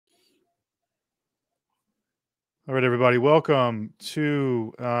All right, everybody, welcome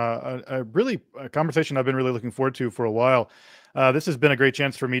to a conversation I've been really looking forward to for a while. This has been a great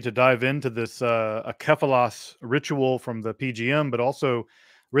chance for me to dive into this Akephalos ritual from the PGM, but also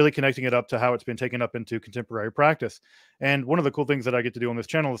really connecting it up to how it's been taken up into contemporary practice. And one of the cool things that I get to do on this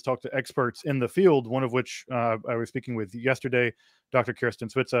channel is talk to experts in the field, one of which I was speaking with yesterday, Dr. Kirsten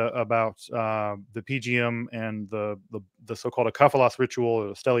Switza, about the PGM and the so-called Akephalos ritual, or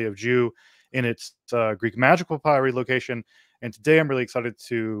the Stele of Jew, in its Greek magical papyri location. And today I'm really excited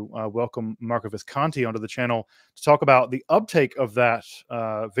to welcome Marco Visconti onto the channel to talk about the uptake of that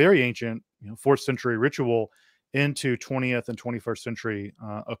very ancient 4th century ritual into 20th and 21st century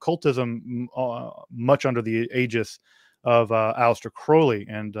occultism, much under the aegis of Aleister Crowley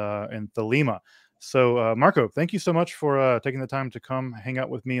and Thelema. So Marco, thank you so much for taking the time to come hang out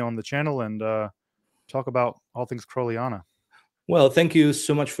with me on the channel and talk about all things Crowleyana. Well, thank you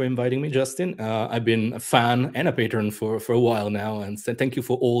so much for inviting me, Justin. I've been a fan and a patron for a while now, and thank you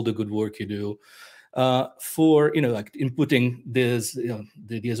for all the good work you do for like inputting this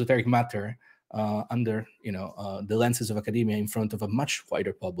the esoteric matter under the lenses of academia in front of a much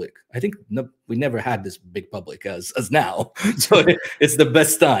wider public. I think we never had this big public as now, so it's the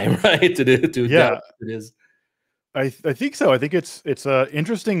best time, right, to yeah. This. I think so. I think it's an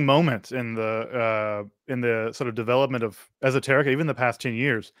interesting moment in the sort of development of esoterica, even the past 10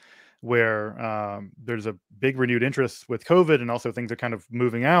 years, where there's a big renewed interest with COVID, and also things are kind of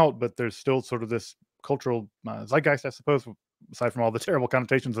moving out, but there's still sort of this cultural zeitgeist, I suppose, aside from all the terrible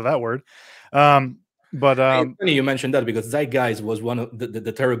connotations of that word. But it's funny you mentioned that, because Zeitgeist was one of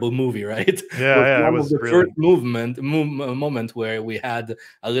the terrible movie, right? Yeah, it was the really first moment where we had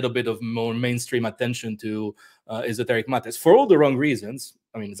a little bit of more mainstream attention to esoteric matters for all the wrong reasons.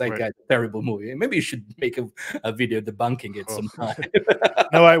 I mean, Zeitgeist, right. Terrible movie. Maybe you should make a video debunking it sometime.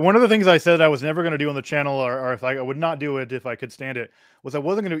 No, one of the things I said I was never going to do on the channel, or if I would not do it if I could stand it, was I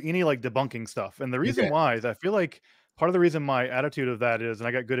wasn't going to do any like debunking stuff. And the reason why is I feel like part of the reason my attitude of that is, and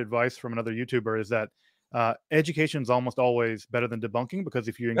I got good advice from another YouTuber, is that education is almost always better than debunking, because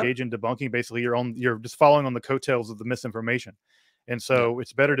if you engage in debunking, basically you're just following on the coattails of the misinformation. And so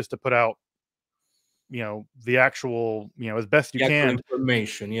it's better just to put out the actual as best you can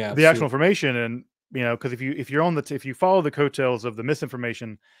information, the actual information. And because if you follow the coattails of the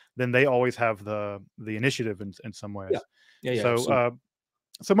misinformation, then they always have the initiative in some ways.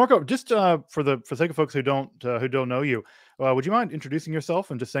 So Marco, just for the sake of folks who don't know you, would you mind introducing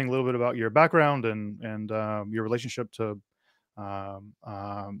yourself and just saying a little bit about your background and your relationship to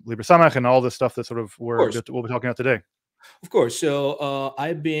Liber Samekh and all this stuff that sort of we'll be talking about today? Of course. So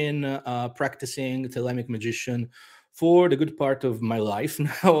I've been practicing Thelemic magician for the good part of my life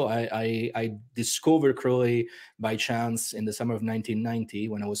now. I discovered Crowley by chance in the summer of 1990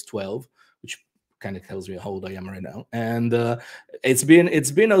 when I was 12, which kind of tells me how old I am right now. And it's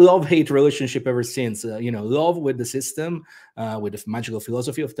been a love-hate relationship ever since. Love with the system, with the magical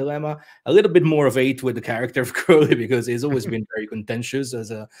philosophy of Thelema, a little bit more of hate with the character of Crowley, because he's always been very contentious as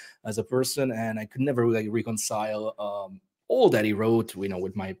a person, and I could never really reconcile all that he wrote,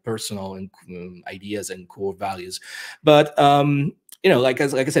 with my personal ideas and core values. But like I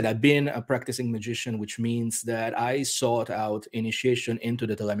said, I've been a practicing magician, which means that I sought out initiation into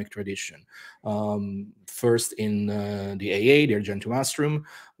the Thelemic tradition. First in the AA, the Argentumastrum,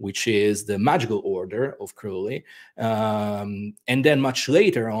 which is the magical order of Crowley, and then much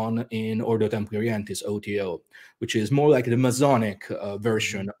later on in Ordo Templarientis, OTO, which is more like the Masonic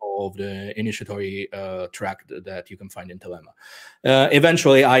version of the initiatory tract that you can find in Thelema.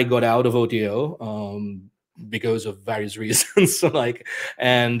 Eventually, I got out of OTO because of various reasons,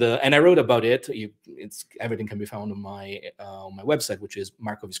 and I wrote about it. Everything can be found on my website, which is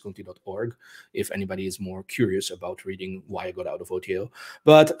marcovisconti.org, if anybody is more curious about reading why I got out of OTO.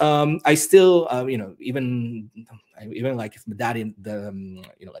 But I still, even like if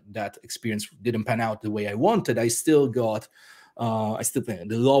that experience didn't pan out the way I wanted, I still got. The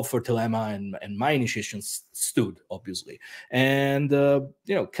love for Thelema and my initiation stood, obviously. And,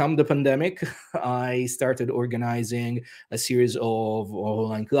 come the pandemic, I started organizing a series of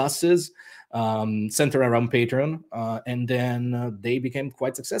online classes centered around Patreon. And then they became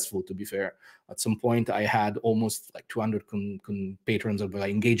quite successful, to be fair. At some point, I had almost like 200 patrons of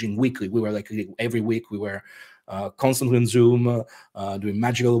engaging weekly. We were every week we were constantly on Zoom, doing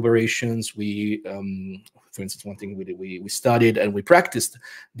magical operations. We for instance, one thing we did, we studied and we practiced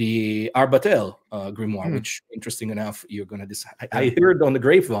the Arbatel grimoire, which, interesting enough, you're going to decide. I heard on the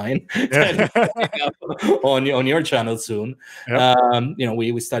grapevine that it's coming up on your channel soon.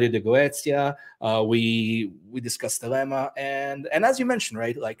 We studied the Goetia. We discussed Thelema, and as you mentioned,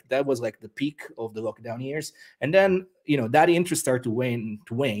 right, like that was like the peak of the lockdown years, and then that interest started to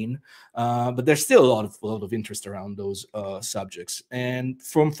wane. But there's still a lot of interest around those subjects, and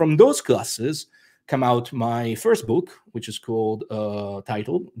from those classes come out my first book, which is called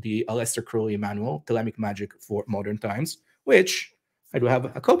titled The Aleister Crowley Manual, Thelemic Magic for Modern Times, which I do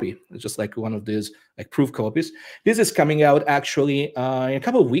have a copy. It's just like one of these like proof copies. This is coming out actually in a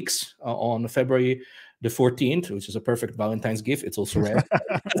couple of weeks on February the 14th, which is a perfect Valentine's gift. It's also red,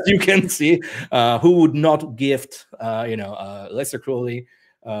 as you can see. Who would not gift, Aleister Crowley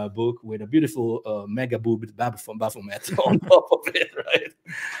book with a beautiful mega boobed Baphomet on top of it,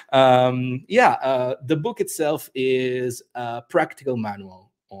 right? The book itself is a practical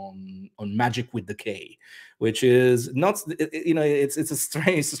manual on magic with the K, which is not, it's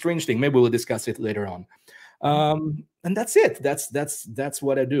a strange thing. Maybe we'll discuss it later on. And that's it. That's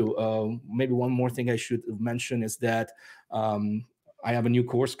what I do. Maybe one more thing I should mention is that I have a new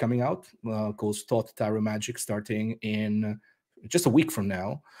course coming out called Thoth Tarot Magic, starting in just a week from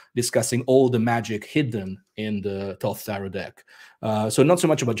now, discussing all the magic hidden in the Thoth Tarot deck. So not so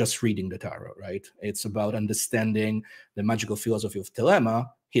much about just reading the tarot, right? It's about understanding the magical philosophy of Thelema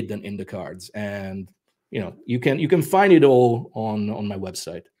hidden in the cards. And you can find it all on my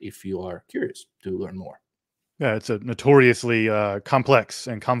website if you are curious to learn more. Yeah, it's a notoriously complex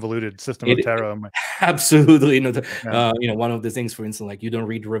and convoluted system of tarot. Absolutely. One of the things, for instance, like you don't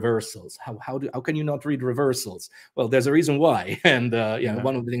read reversals. How can you not read reversals? Well, there's a reason why. And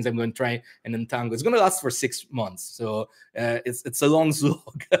one of the things I'm going to try and untangle. It's going to last for 6 months, so it's a long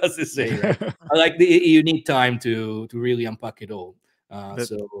slog, as they say. Right? You need time to really unpack it all.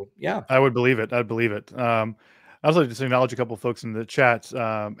 So yeah, I would believe it. I'd believe it. I also just acknowledge a couple of folks in the chat,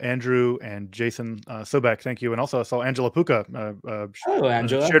 Andrew and Jason Sobek, thank you. And also I saw Angela Puka, hello,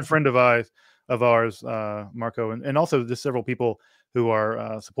 Angela. a shared friend of ours, Marco, and also just several people who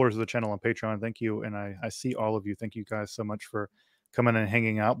are supporters of the channel on Patreon. Thank you. And I see all of you. Thank you guys so much for coming and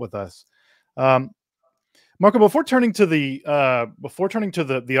hanging out with us. Marco, before turning to the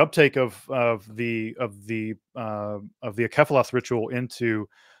uptake of the Akephalos ritual into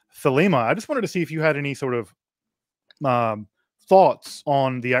Thelema, I just wanted to see if you had any sort of thoughts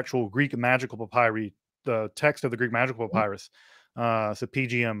on the actual Greek magical papyri, the text of the Greek magical papyrus, so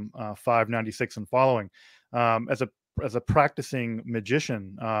PGM 596 and following. As a practicing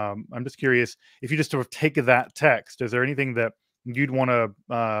magician, I'm just curious if you just sort of take that text. Is there anything that you'd want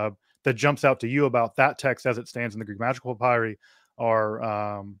to that jumps out to you about that text as it stands in the Greek magical papyri,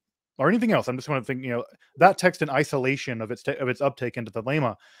 or anything else? I'm just want to think, that text in isolation of its uptake into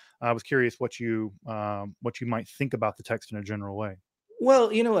Thelema. I was curious what you might think about the text in a general way.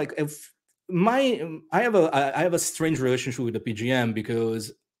 Well, I have a strange relationship with the PGM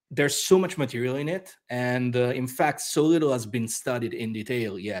because there's so much material in it, and in fact, so little has been studied in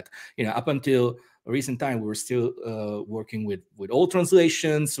detail yet. Up until a recent time, we were still working with old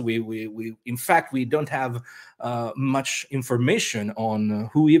translations. We in fact, we don't have much information on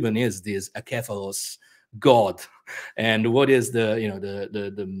who even is this Akephalos god, and what is the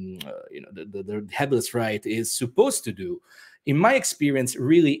headless rite is supposed to do. In my experience,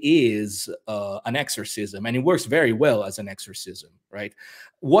 really is an exorcism, and it works very well as an exorcism, right?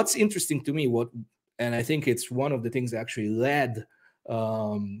 What's interesting to me, and I think it's one of the things that actually led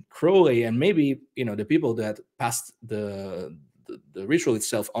Crowley, and maybe the people that passed the ritual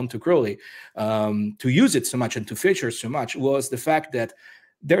itself onto Crowley to use it so much and to feature so much, was the fact that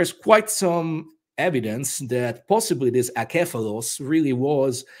there's quite some evidence that possibly this Akephalos really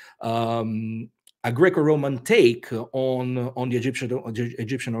was a Greco-Roman take on the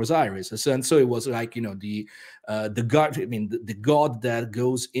Egyptian Osiris, and so it was like the god. I mean, the god that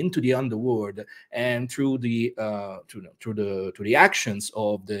goes into the underworld, and through the actions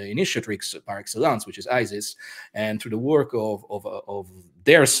of the initiatrix par excellence, which is Isis, and through the work of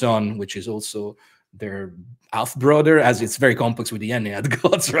their son, which is also their half brother, as it's very complex with the Ennead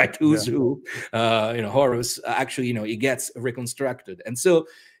gods, right? Who's who? Horus. Actually, it gets reconstructed, and so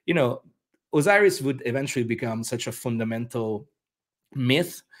Osiris would eventually become such a fundamental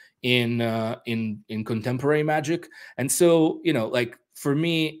myth in contemporary magic, and so like for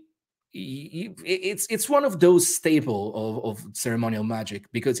me, it's one of those staple of ceremonial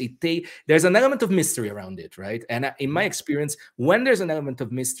magic, because there's an element of mystery around it, right? And in my experience, when there's an element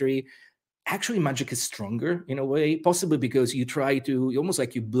of mystery, actually magic is stronger in a way, possibly because you try to, almost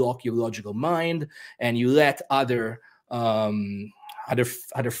like you block your logical mind and you let other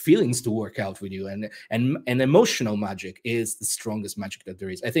feelings to work out with you, and emotional magic is the strongest magic that there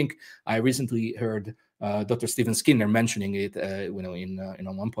is. I think I recently heard Dr. Stephen Skinner mentioning it, in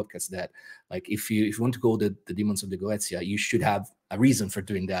one podcast, that like if you want to go the demons of the Goetia, you should have a reason for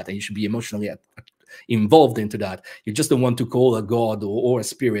doing that, and you should be emotionally involved into that. You just don't want to call a god or a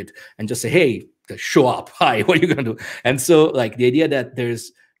spirit and just say, hey, show up, hi, what are you gonna do? And so like the idea that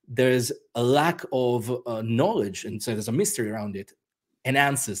there's a lack of knowledge, and so there's a mystery around it,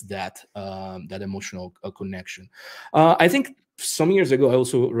 enhances that that emotional connection. I think some years ago I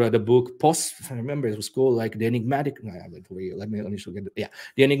also read a book, if I remember, it was called like the enigmatic, let me forget it. Yeah,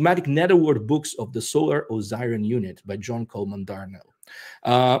 the enigmatic netherworld books of the solar Osirian unit by John Coleman Darnell.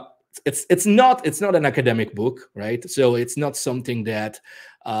 It's not an academic book, right? So it's not something that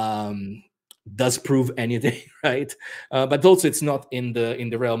does prove anything, right? But also it's not in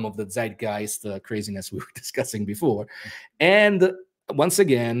the realm of the zeitgeist craziness we were discussing before. And once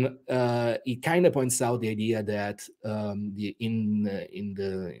again, it kind of points out the idea that in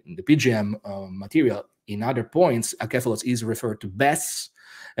the PGM material, in other points, Acephalos is referred to Bes,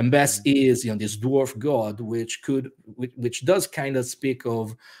 and Bes is this dwarf god, which does kind of speak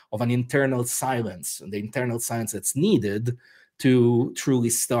of an internal silence, the internal silence that's needed to truly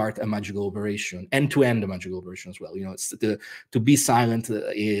start a magical operation and to end a magical operation as well. To be silent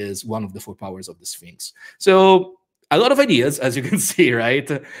is one of the 4 powers of the Sphinx. So a lot of ideas, as you can see, right?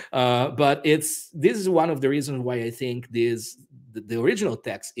 But this is one of the reasons why I think the original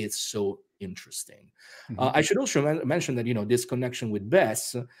text is so interesting. I should also mention that this connection with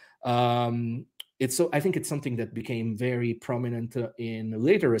Bes, I think it's something that became very prominent in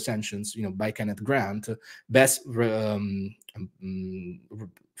later recensions, by Kenneth Grant. Bes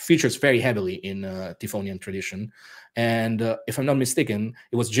features very heavily in Typhonian tradition, and if I'm not mistaken,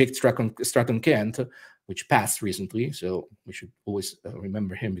 it was Jake Stratton Kent, which passed recently, so we should always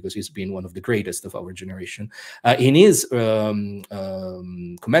remember him because he's been one of the greatest of our generation. In his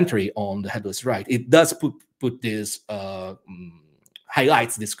commentary on the Headless Rite, it does put this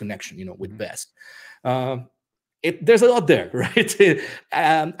highlights this connection, with Bes. There's a lot there, right?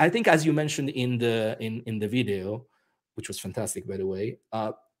 I think, as you mentioned in the video, which was fantastic, by the way,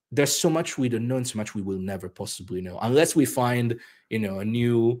 there's so much we don't know and so much we will never possibly know unless we find a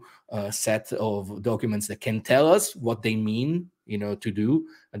new set of documents that can tell us what they mean to do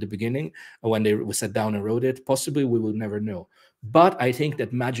at the beginning, when they sat down and wrote it. Possibly we will never know, but I think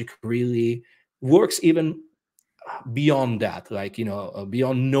that magic really works even beyond that, like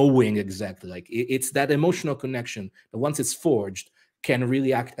beyond knowing exactly. Like it's that emotional connection that once it's forged can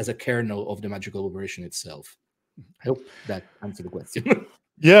really act as a kernel of the magical operation itself. I hope that answered the question.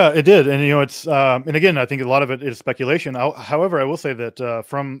 Yeah, it did. And, it's, and again, I think a lot of it is speculation. However, I will say that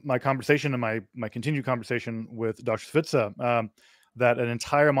from my conversation and my continued conversation with Dr. Svitza, that an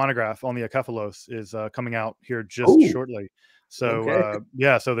entire monograph on the Acephalos is coming out here just shortly. So,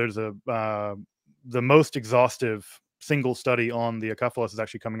 okay. So there's the most exhaustive single study on the Acephalos is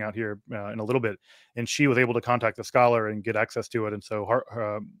actually coming out here in a little bit. And she was able to contact the scholar and get access to it. And so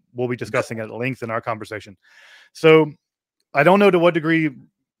we'll be discussing it at length in our conversation. So I don't know to what degree,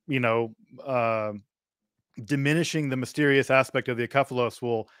 diminishing the mysterious aspect of the Acephalos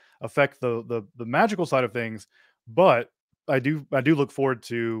will affect the magical side of things, but I do look forward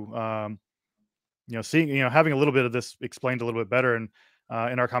to seeing having a little bit of this explained a little bit better, and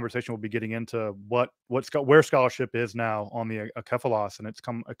in our conversation we'll be getting into where scholarship is now on the Acephalos, and it's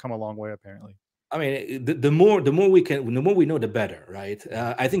come a long way apparently. I mean, the more we know, the better, right?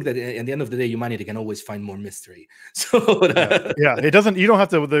 I think that at the end of the day, humanity can always find more mystery. So yeah, it doesn't. You don't have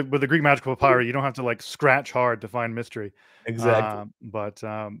to with the Greek magical papyri. You don't have to like scratch hard to find mystery. Exactly. Well,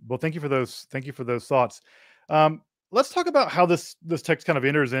 thank you for those. Thank you for those thoughts. Let's talk about how this text kind of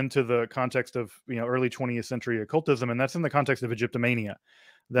enters into the context of early 20th century occultism, and that's in the context of Egyptomania.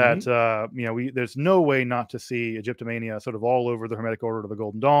 That there's no way not to see Egyptomania sort of all over the Hermetic Order of the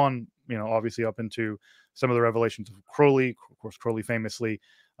Golden Dawn. Obviously up into some of the revelations of Crowley. Of course, Crowley famously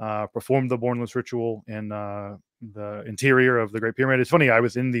performed the Bornless ritual in the interior of the Great Pyramid. It's funny, I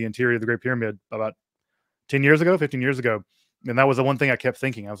was in the interior of the Great Pyramid about 15 years ago, and that was the one thing I kept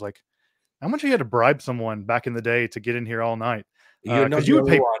thinking. I was like, how much you had to bribe someone back in the day to get in here all night? Because you would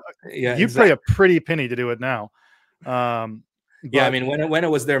pay, pay a pretty penny to do it now. Yeah, I mean, when I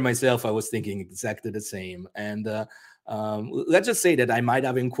was there myself, I was thinking exactly the same. And let's just say that I might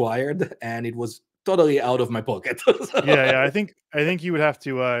have inquired, and it was totally out of my pocket. yeah, I think you would have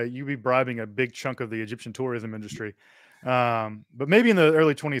to you'd be bribing a big chunk of the Egyptian tourism industry. But maybe in the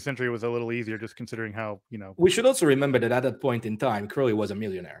early 20th century it was a little easier, just considering how, you know. We should also remember that at that point in time, Crowley was a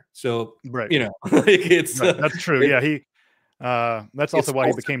millionaire. So, Right. you know, like it's Right. That's true. Yeah. That's also it's why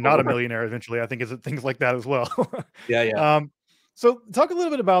he became not a possible. millionaire eventually. I think is things like that as well. Yeah, yeah. um, so talk a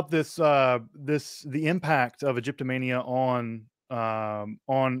little bit about this, the impact of Egyptomania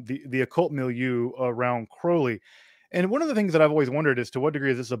on the occult milieu around Crowley. And one of the things that I've always wondered is to what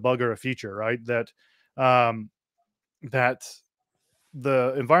degree is this a bug or a feature, right? Um, that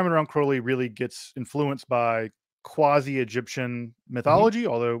the environment around Crowley really gets influenced by quasi-Egyptian Mhm. mythology,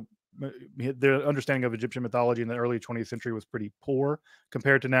 although their understanding of Egyptian mythology in the early 20th century was pretty poor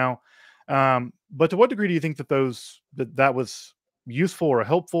compared to now. But to what degree do you think that that was useful or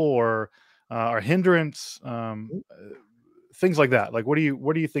helpful or hindrance, things like that? Like, what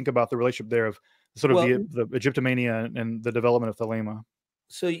do you think about the relationship there of sort of Well, the Egyptomania and the development of Thelema?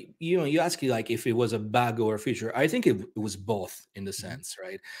 so you know, you ask you like if it was a bug or a feature. I think it was both in the Mhm. sense,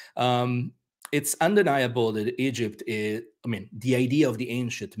 right? Um, it's undeniable that Egypt is. I mean, the idea of the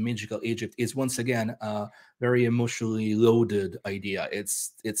ancient magical Egypt is once again a very emotionally loaded idea.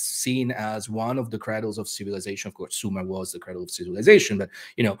 It's seen as one of the cradles of civilization. Of course, Sumer was the cradle of civilization, but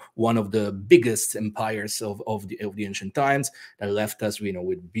you know, one of the biggest empires of the ancient times that left us, you know,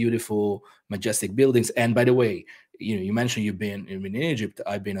 with beautiful, majestic buildings. And by the way, you know, you mentioned you've been in Egypt.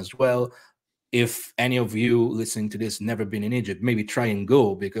 I've been as well. If any of you listening to this never been in Egypt, maybe try and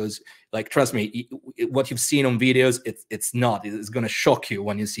go, because like trust me, what you've seen on videos, it's going to shock you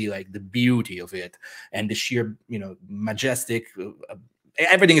when you see like the beauty of it and the sheer, you know, majestic,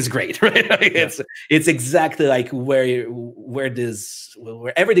 everything is great, right? Like, Yeah. it's exactly like where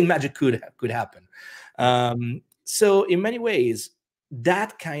everything magic could happen. Yeah. So in many ways,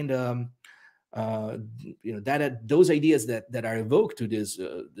 that kind of uh, you know, that those ideas that are evoked to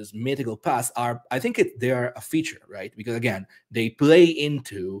this mythical past are, I think they are a feature, right? Because again, they play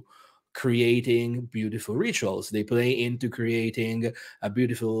into creating beautiful rituals. They play into creating a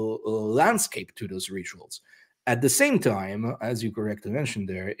beautiful landscape to those rituals. At the same time, as you correctly mentioned,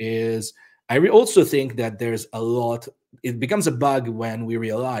 there is. Also think that there's a lot. It becomes a bug when we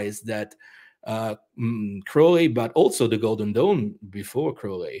realize that Crowley, but also the Golden Dawn before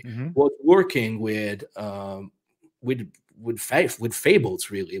Crowley, Hmm. was working with with fables,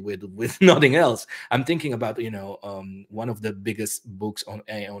 really, with nothing else. I'm thinking about, you know, one of the biggest books on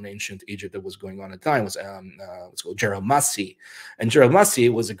ancient Egypt that was going on at the time was it's called Gerald Massey, and Gerald Massey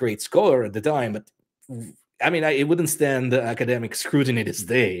was a great scholar at the time, but I mean, it wouldn't stand the academic scrutiny this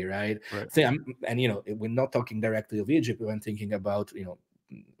day, right? Right. And you know, we're not talking directly of Egypt. We're thinking about, you know,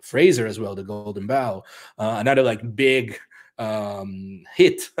 Fraser as well, the Golden Bough, another like big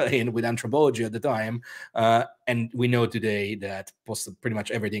hit in with anthropology at the time. And we know today that pretty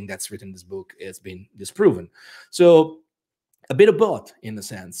much everything that's written in this book has been disproven. So a bit of both in a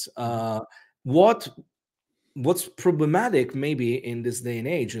sense. What what's problematic maybe in this day and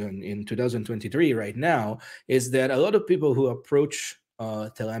age in 2023 right now is that a lot of people who approach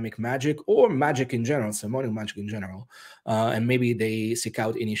Thelemic magic or magic in general, ceremonial magic in general, and maybe they seek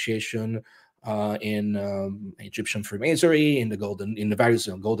out initiation in Egyptian Freemasonry, in the various,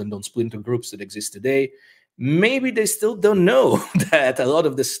 you know, Golden Dawn splinter groups that exist today. Maybe they still don't know that a lot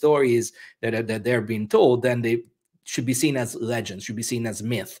of the stories that they're being told, then they should be seen as legends, should be seen as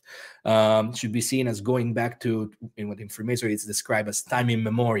myth, should be seen as going back to, in what in Freemasonry is described as time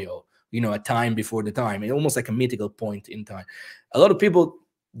immemorial, you know, a time before the time, almost like a mythical point in time. A lot of people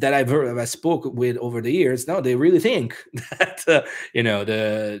that I've heard, I spoke with over the years, now they really think that you know,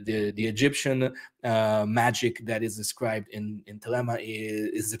 the Egyptian magic that is described in Thelema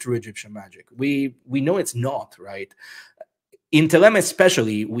is the true Egyptian magic. We know it's not, right? In Thelema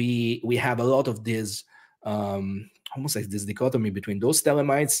especially, we have a lot of this almost like this dichotomy between those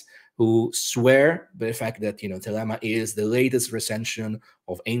Thelemites who swear by the fact that, you know, Thelema is the latest recension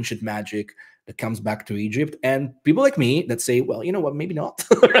of ancient magic that comes back to Egypt, and people like me that say, well, you know what, maybe not,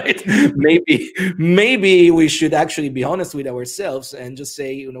 right? Maybe we should actually be honest with ourselves and just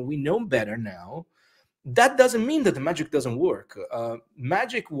say, you know, we know better now. That doesn't mean that the magic doesn't work.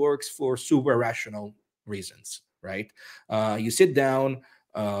 Magic works for super rational reasons, right? You sit down,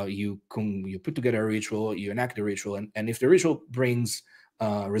 you put together a ritual, you enact the ritual, and if the ritual brings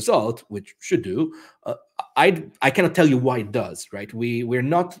result, which should do, I cannot tell you why it does, right? We're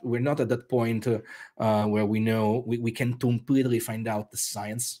not at that point where we know we can completely find out the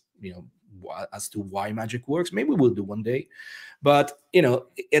science, you know, as to why magic works. Maybe we'll do one day, but you know,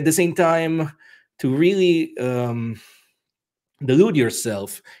 at the same time, to really delude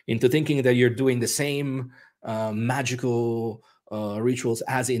yourself into thinking that you're doing the same magical rituals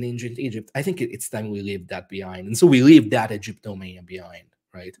as in ancient Egypt. I think it's time we leave that behind, and so we leave that Egyptomania behind,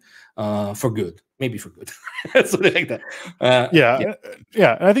 right? For good, maybe for good, something like that. Yeah,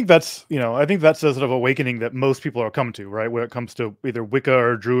 yeah, and I think that's I think that's a sort of awakening that most people are come to, right? When it comes to either Wicca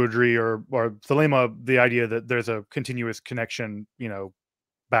or Druidry or Thelema, the idea that there's a continuous connection,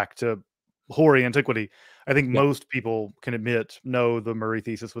 back to hoary antiquity. I think Yeah, most people can admit, no, the Murray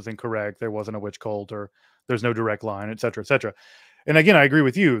thesis was incorrect. There wasn't a witch cult, or there's no direct line, et cetera, et cetera. And again, I agree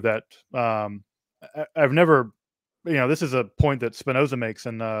with you that I've never, this is a point that Spinoza makes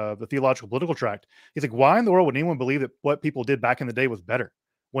in the Theological Political Tract. He's like, why in the world would anyone believe that what people did back in the day was better?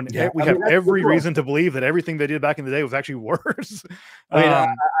 When yeah. we I have mean, that's the every point. reason to believe that everything they did back in the day was actually worse. I mean,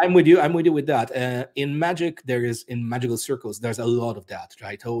 um, I'm with you. I'm with you with that. In magic, in magical circles, there's a lot of that,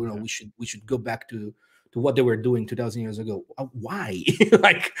 right? Oh, yeah, we should go back to what they were doing 2,000 years ago. Why?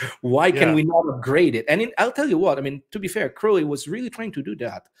 Like, why can yeah, we not upgrade it? And I'll tell you what. I mean, to be fair, Crowley was really trying to do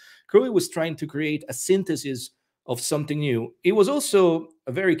that. Crowley was trying to create a synthesis of something new. He was also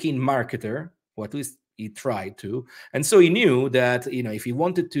a very keen marketer, or at least he tried to. And so he knew that if he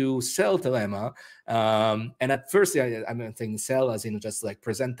wanted to sell Thelema, and at first I'm thinking sell as in just like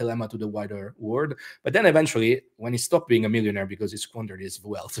present Thelema to the wider world, but then eventually when he stopped being a millionaire because he squandered his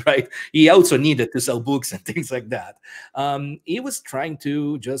wealth, right, he also needed to sell books and things like that. He was trying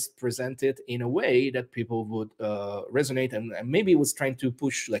to just present it in a way that people would resonate, and maybe he was trying to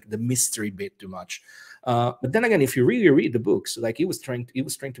push like the mystery bit too much. But then again, if you really read the books, like he was trying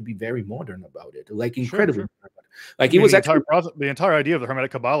to be very modern about it, like sure, incredibly sure. modern. Like I he mean, was the entire actually, process, the entire idea of the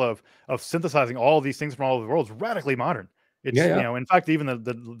Hermetic Kabbalah of synthesizing all these things from all over the world is radically modern. yeah, It's yeah, in fact, even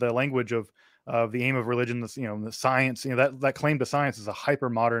the language of the aim of religion, this the science, that claim to science is a hyper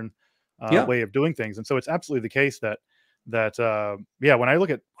modern yeah, way of doing things, and so it's absolutely the case that yeah, when I look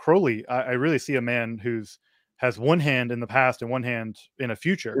at Crowley, I really see a man who's has one hand in the past and one hand in a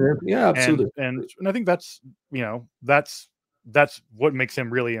future, yeah, and absolutely. I think that's what makes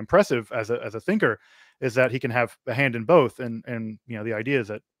him really impressive as a thinker, is that he can have a hand in both. And the idea is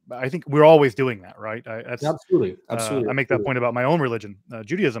that I think we're always doing that, right? Absolutely, absolutely, I make that absolutely. point about my own religion,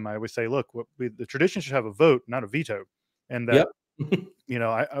 Judaism. I always say, look, the tradition should have a vote, not a veto, and that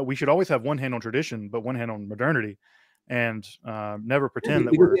Yep. we should always have one hand on tradition, but one hand on modernity, and never pretend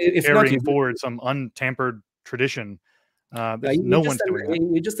that Because we're if not, carrying forward some untampered tradition. yeah, No one's doing that.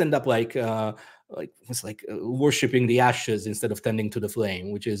 you just end up like it's like worshiping the ashes instead of tending to the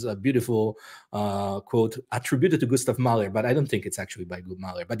flame, which is a beautiful quote attributed to Gustav Mahler, but I don't think it's actually by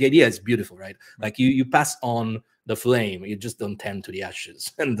Mahler. But the idea is beautiful, right? Like you pass on the flame, you just don't tend to the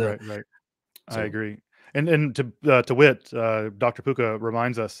ashes, and Right, right. I so agree. And to wit, Dr. Puka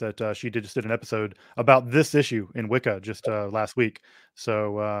reminds us that she just did an episode about this issue in Wicca just last week.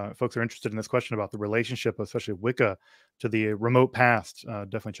 So if folks are interested in this question about the relationship, especially Wicca, to the remote past,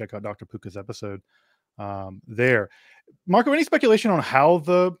 definitely check out Dr. Puka's episode there. Marco, any speculation on how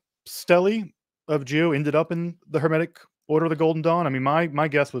the stele of Geo ended up in the Hermetic Order of the Golden Dawn? I mean, my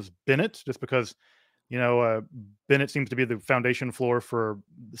guess was Bennett, just because Bennett seems to be the foundation floor for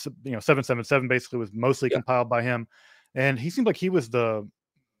 777. Basically, was mostly yeah, compiled by him, and he seemed like he was the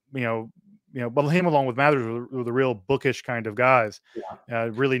but him along with Mathers were the real bookish kind of guys, yeah.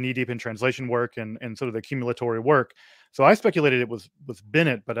 really knee deep in translation work and sort of the accumulatory work. So I speculated it was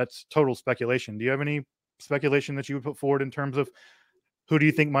Bennett, but that's total speculation. Do you have any speculation that you would put forward in terms of who do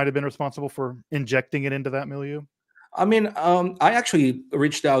you think might have been responsible for injecting it into that milieu? I mean, I actually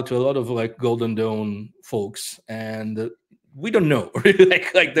reached out to a lot of like Golden Dawn folks, and we don't know.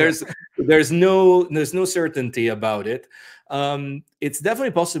 Like Yeah. there's no certainty about it. It's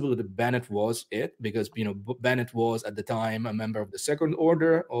definitely possible that Bennett was it, because Bennett was at the time a member of the Second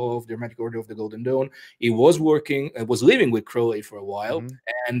Order of the Hermetic Order of the Golden Dawn. He was was living with Crowley for a while, Hmm.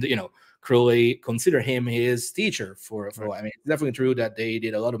 and Crowley considered him his teacher for a Right. while. I mean, it's definitely true that they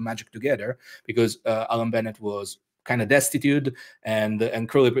did a lot of magic together, because Alan Bennett was kind of destitute, and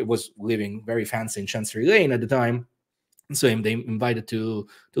Crowley was living very fancy in Chancery Lane at the time. So they invited to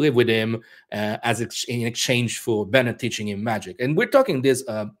live with him in exchange for Bennett teaching him magic. And we're talking this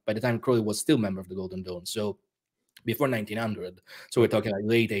by the time Crowley was still member of the Golden Dawn, so before 1900. So we're Right. talking like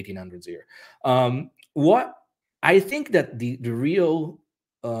late 1800s here. What I think that the real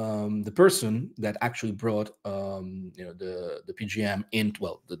the person that actually brought the PGM in,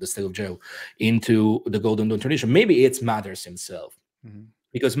 well, the Stele of Joe into the Golden Dawn tradition, maybe it's Mathers himself, Hmm.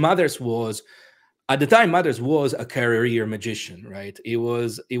 because Mathers was at the time, Mathers was a career magician, right? It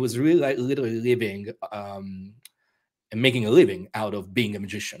was really like literally living and making a living out of being a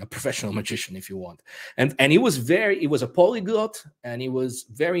magician, a professional magician, if you want. And he was a polyglot, and he was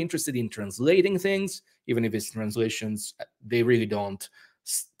very interested in translating things. even if his translations, they really don't,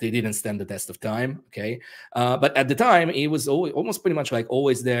 they didn't stand the test of time. Okay. But at the time, he was almost pretty much like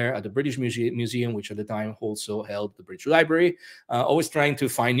always there at the British Museum, which at the time also held the British Library, always trying to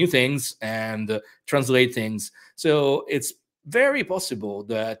find new things and translate things. So it's very possible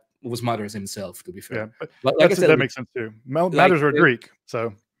that it was Mathers himself, to be fair. Yeah, but like I said, that makes sense too. Mathers are Greek,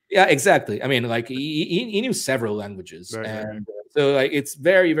 so yeah, exactly. I mean, like he knew several languages, right, and right. so like it's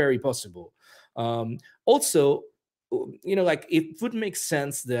very, very possible. Also, you know, like it would make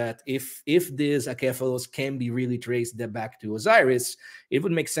sense that if this Acephalos can be really traced back to Osiris, it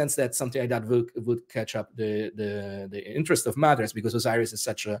would make sense that something like that would catch up the interest of Mathers, because Osiris is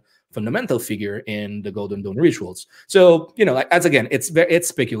such a fundamental figure in the Golden Dawn rituals. So, you know, like, as again, it's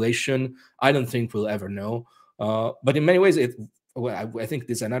speculation. I don't think we'll ever know. But in many ways, well, I think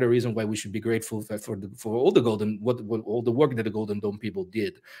this is another reason why we should be grateful for all the all the work that the Golden Dawn people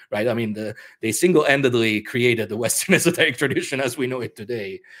did, right? I mean, they single-handedly created the Western esoteric tradition as we know it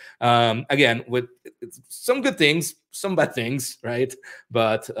today. Again, with some good things, some bad things, right?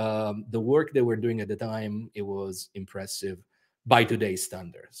 But the work they were doing at the time, it was impressive by today's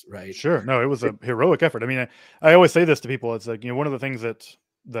standards, right? Sure. No, it was a heroic effort. I mean, I always say this to people. It's like, you know, one of the things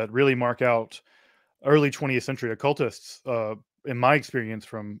that really mark out early 20th century occultists, in my experience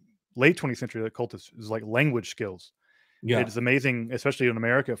from late 20th century occultists, is like language skills. Yeah. It's amazing, especially in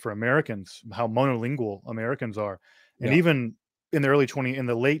America, for Americans, how monolingual Americans are. And Yeah. even in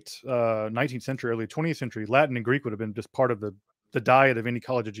the late 19th century, early 20th century, Latin and Greek would have been just part of the diet of any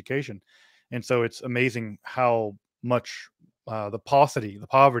college education. And so it's amazing how much the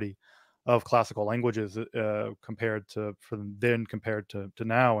poverty of classical languages compared to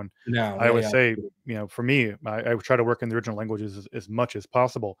now. And No, I always yeah. say, you know, for me, I try to work in the original languages as much as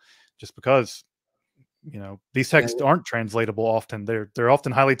possible, just because, you know, these texts aren't translatable often. They're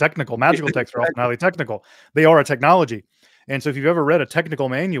often highly technical. Magical texts are often highly technical. They are a technology. And so if you've ever read a technical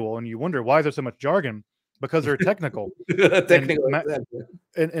manual and you wonder why there's so much jargon, because they're technical. Technical,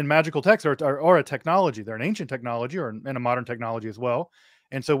 and magical texts are a technology. They're an ancient technology and a modern technology as well.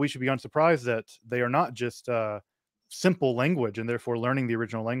 And so we should be unsurprised that they are not just simple language, and therefore learning the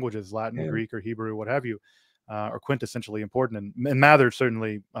original languages, Latin, Greek, or Hebrew, what have you, are quintessentially important. And Mather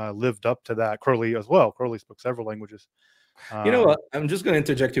certainly lived up to that. Crowley as well. Crowley spoke several languages. You know what? I'm just going to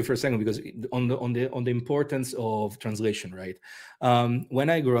interject you for a second, because on the importance of translation, right? When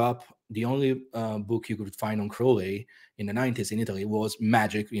I grew up, the only book you could find on Crowley in the 90s in Italy was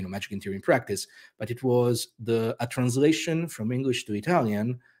Magic, you know, Magic in Theory and Practice, but it was a translation from English to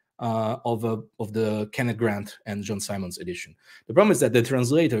Italian of the Kenneth Grant and John Simon's edition. The problem is that the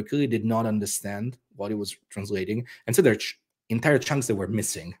translator clearly did not understand what he was translating, and so there are entire chunks that were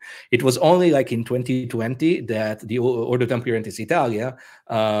missing. It was only like in 2020 that the Ordo Templiarentis Italia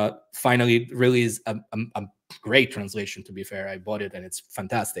finally released a great translation. To be fair, I bought it and it's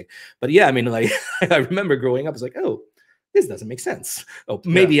fantastic. But yeah, I mean, like I remember growing up, it's like, oh, this doesn't make sense. Oh,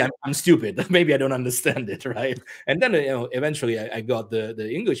 maybe I'm stupid. Maybe I don't understand it, right? And then, you know, eventually I got the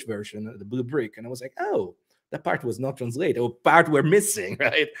English version, the Blue Brick, and I was like, oh, that part was not translated, or part were missing,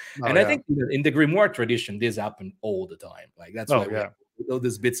 right? And I think in the grimoire tradition, this happened all the time. Like that's why all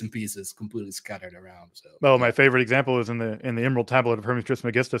these bits and pieces completely scattered around. So, my favorite example is in the Emerald Tablet of Hermes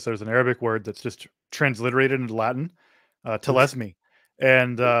Trismegistus. There's an Arabic word that's just transliterated into Latin, telesme,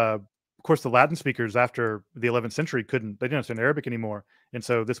 and of course the Latin speakers after the 11th century they didn't understand Arabic anymore, and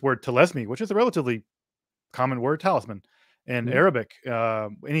so this word telesme, which is a relatively common word, talisman, in Arabic,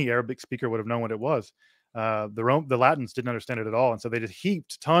 any Arabic speaker would have known what it was. The Latins didn't understand it at all, and so they just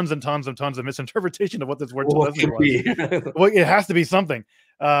heaped tons and tons and tons of misinterpretation of what this word telesme was. Well, it has to be something,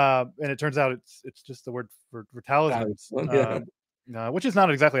 and it turns out it's just the word for talismans, which is not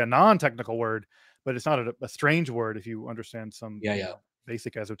exactly a non-technical word, but it's not a strange word if you understand some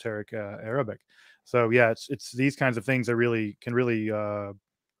basic esoteric Arabic. So yeah, it's these kinds of things that really can really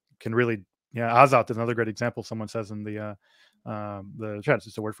Azat is another great example. Someone says in the chat, it's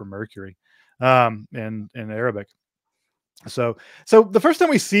just a word for Mercury in Arabic. So the first time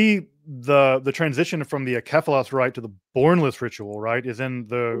we see the transition from the Acephalos rite to the Bornless ritual, right, is in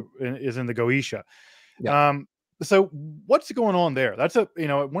the Goetia. So what's going on there? That's one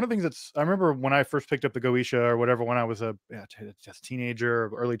of the things that's, I remember when I first picked up the Goetia or whatever, when I was just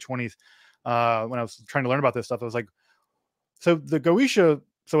teenager, early 20s, when I was trying to learn about this stuff, I was like, so the Goetia,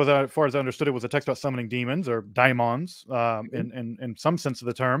 so as far as I understood it, was a text about summoning demons or daimons, in some sense of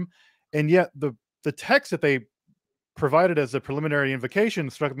the term, and yet the text that they provided as a preliminary invocation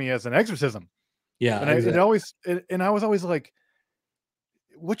struck me as an exorcism. Yeah, and I was always like,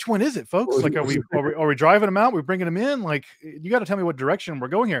 which one is it, folks? Like, are we driving them out? We're bringing them in? Like, you got to tell me what direction we're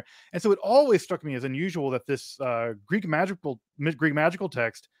going here. And so it always struck me as unusual that this Greek magical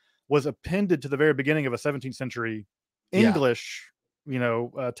text was appended to the very beginning of a 17th century English,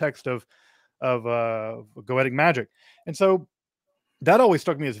 text of goetic magic. And so that always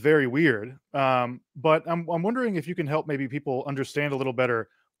struck me as very weird. But I'm wondering if you can help maybe people understand a little better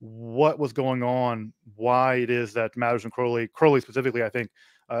what was going on, why it is that Mathers and Crowley specifically, I think,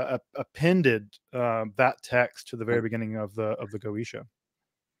 appended that text to the very beginning of the Goetia.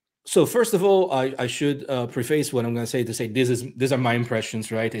 So first of all, I should preface what I'm going to say these are my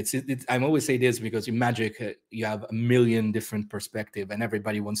impressions, right? I'm always say this because in magic you have a million different perspectives, and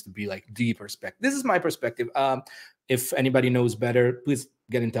everybody wants to be like the perspective. This is my perspective. If anybody knows better, please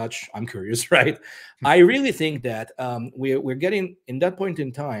get in touch. I'm curious, right? I really think that we're getting in that point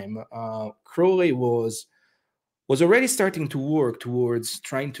in time. Crowley was already starting to work towards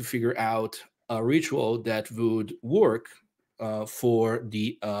trying to figure out a ritual that would work for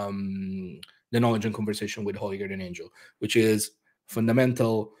the knowledge and conversation with Holy Guardian Angel, which is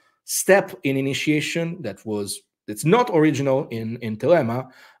fundamental step in initiation it's not original in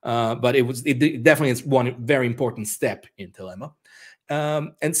Thelema, but it definitely is one very important step in Thelema.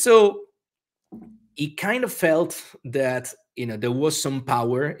 And so he kind of felt that there was some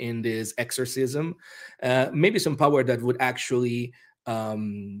power in this exorcism, maybe some power that would actually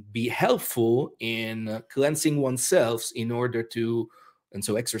be helpful in cleansing oneself in order to, and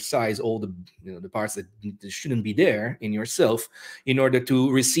so exercise all the the parts that shouldn't be there in yourself in order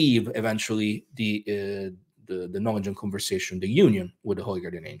to receive eventually the knowledge and conversation, the union with the Holy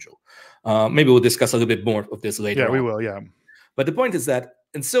Guardian Angel. Maybe we'll discuss a little bit more of this later. Yeah, we will. Yeah. But the point is that,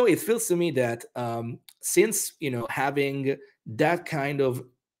 and so it feels to me that since having that kind of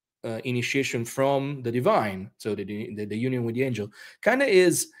initiation from the divine, so the union with the angel, kind of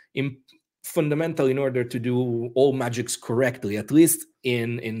is fundamental in order to do all magics correctly, at least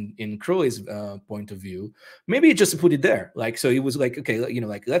in Crowley's point of view. Maybe just put it there, like, so he was like, okay,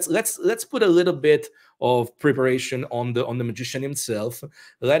 like let's put a little bit of preparation on the magician himself.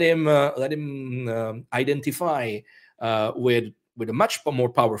 Let him identify with a much more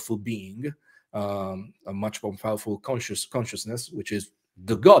powerful being, a much more powerful consciousness, which is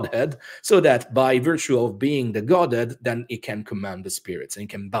the Godhead, so that by virtue of being the Godhead, then it can command the spirits and it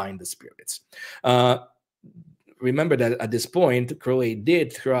can bind the spirits. Remember that at this point, Crowley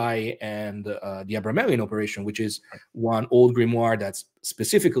did try and the Abramelin operation, which is one old grimoire that's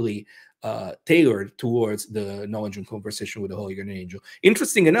specifically tailored towards the knowledge and conversation with the Holy Guardian Angel.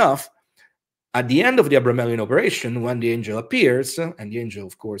 Interesting enough, at the end of the Abramelin operation, when the angel appears, and the angel,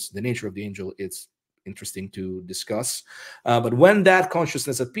 of course, the nature of the angel, it's interesting to discuss. But when that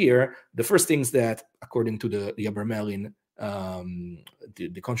consciousness appear, the first things that, according to the Abramelin,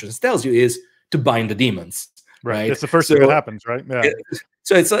 the consciousness tells you is to bind the demons. Right. It's the first thing that happens, right? Yeah.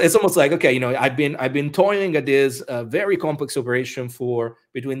 So it's almost like, okay, I've been toiling at this very complex operation for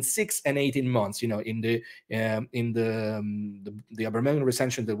between 6 and 18 months. In the Abramelin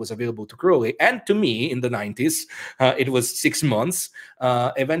recension that was available to Crowley and to me in the 90s, it was 6 months.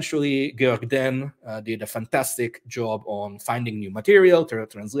 Eventually, Georg then did a fantastic job on finding new material,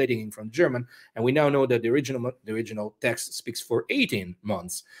 translating it from German, and we now know that the original text speaks for 18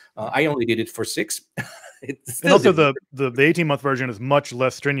 months. I only did it for 6. And also the 18-month version is much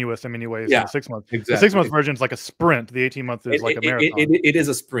less strenuous in many ways than the 6 months. Exactly. The 6 month version is like a sprint. The 18-month is like a marathon. It is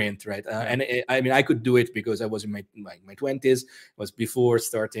a sprint, right? And I could do it because I was in my 20s. It was before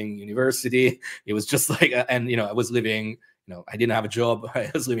starting university. It was just like, and I was living. I didn't have a job. I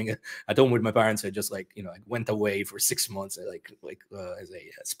was living at home with my parents. I just I went away for 6 months, as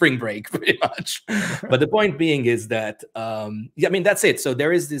a spring break, pretty much. But the point being is that, that's it. So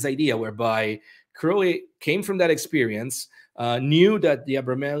there is this idea whereby Crowley came from that experience, knew that the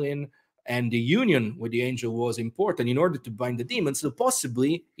Abramelin and the union with the angel was important in order to bind the demons. So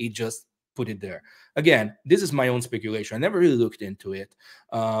possibly he just put it there. Again, this is my own speculation. I never really looked into it.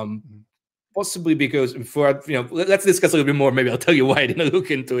 Possibly because let's discuss a little bit more. Maybe I'll tell you why I didn't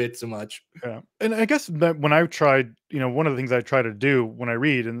look into it so much. Yeah. And I guess that when I tried, one of the things I try to do when I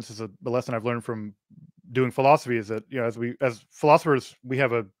read, and this is a lesson I've learned from doing philosophy, is that, as philosophers,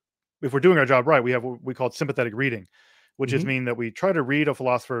 if we're doing our job right, we have what we call sympathetic reading, which is mean that we try to read a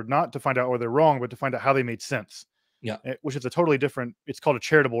philosopher not to find out where they're wrong, but to find out how they made sense. Yeah. Which is a totally different, it's called a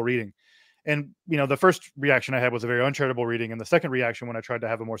charitable reading. And, the first reaction I had was a very uncharitable reading. And the second reaction, when I tried to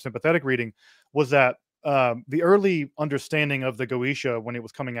have a more sympathetic reading, was that the early understanding of the Goetia, when it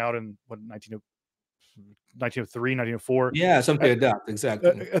was coming out in 1903, 1904. Yeah, something like that.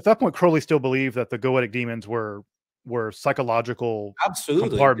 Exactly. At that point, Crowley still believed that the goetic demons were were psychological Absolutely.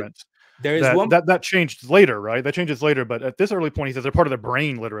 compartments. There is one. That changed later, right? That changes later, but at this early point, he says they're part of the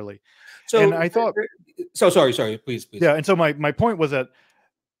brain, literally. And So, I thought, sorry, please. yeah. And so my point was that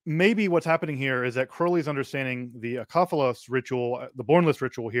maybe what's happening here is that Crowley's understanding the Akophalos ritual, the Bornless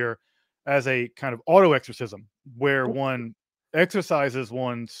ritual here, as a kind of auto exorcism, where one exercises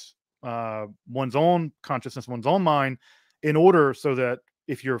one's own consciousness, one's own mind, in order so that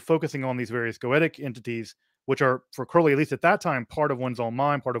if you're focusing on these various goetic entities, which are for Crowley, at least at that time, part of one's own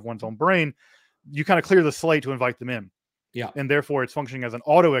mind, part of one's own brain, you kind of clear the slate to invite them in. Yeah. And therefore it's functioning as an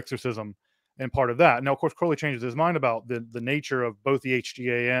auto exorcism and part of that. Now, of course, Crowley changes his mind about the nature of both the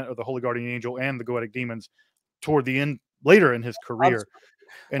HGA or the Holy Guardian Angel and the goetic demons toward the end, later in his career.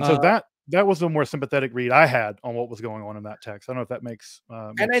 And so that was the more sympathetic read I had on what was going on in that text. I don't know if that makes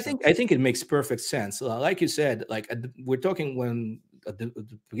and I think it makes perfect sense. Like you said, like we're talking when at the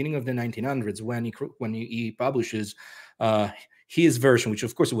beginning of the 1900s, when he publishes his version, which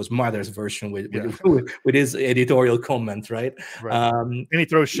of course it was Mather's version with his editorial comment, right? And he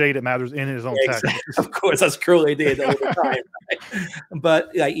throws shade at Mathers in his own text. Of course, as Crowley did all the time. Right?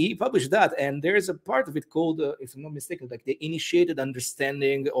 But he published that, and there's a part of it called, if I'm not mistaken, like the Initiated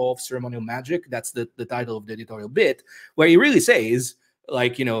Understanding of Ceremonial Magic. That's the title of the editorial bit, where he really says,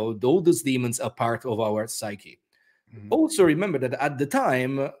 like, all those demons are part of our psyche. Also remember that at the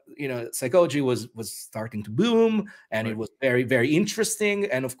time, psychology was starting to boom, and it was very, very interesting.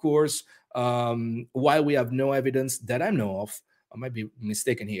 And of course, while we have no evidence that I know of, I might be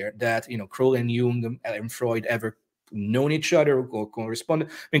mistaken here, that Crowley and Jung and Freud ever known each other or corresponded.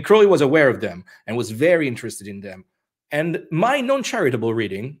 I mean, Crowley was aware of them and was very interested in them. And my non-charitable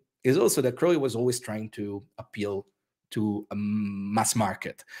reading is also that Crowley was always trying to appeal to a mass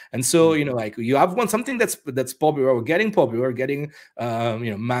market. And so, like you have something that's popular or getting popular, getting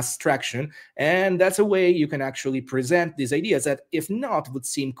mass traction, and that's a way you can actually present these ideas that, if not, would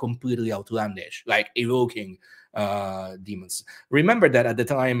seem completely outlandish, like evoking demons. Remember that at the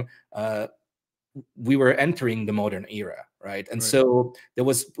time we were entering the modern era, right? And so there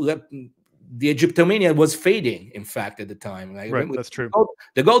was the Egyptomania was fading, in fact, at the time. Like, that's true.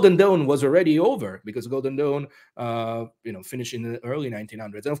 The Golden Dawn was already over, because Golden Dawn, finished in the early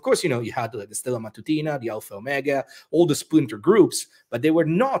 1900s. And of course, you had the Stella Matutina, the Alpha Omega, all the splinter groups, but they were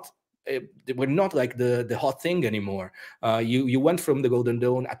not like the hot thing anymore. You went from the Golden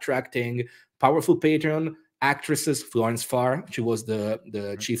Dawn attracting powerful patron actresses. Florence Farr, she was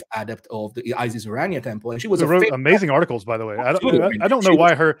the chief adept of the Isis Urania temple, and she was wrote amazing articles, by the way. I don't know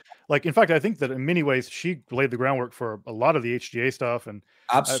why her, like, in fact, I think that in many ways she laid the groundwork for a lot of the HGA stuff, and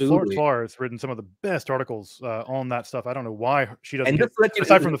Florence Farr has written some of the best articles on that stuff. I don't know why she doesn't get,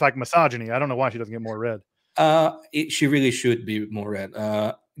 aside from the fact misogyny, I don't know why she doesn't get more read. She really should be more read.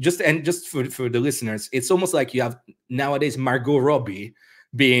 Just for the listeners, it's almost like you have nowadays Margot Robbie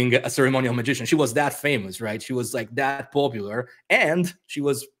being a ceremonial magician. She was that famous, right? She was like that popular, and she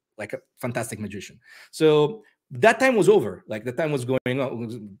was like a fantastic magician. So that time was over. Like, the time was going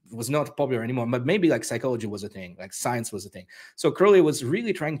on, was not popular anymore. But maybe like psychology was a thing, like science was a thing. So Crowley was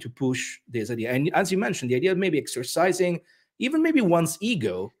really trying to push this idea. And as you mentioned, the idea of maybe exercising even maybe one's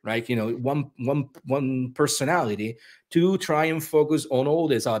ego, right? One personality, to try and focus on all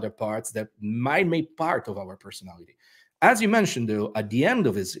these other parts that might make part of our personality. As you mentioned, though, at the end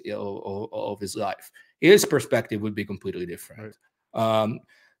of his life, his perspective would be completely different. Right.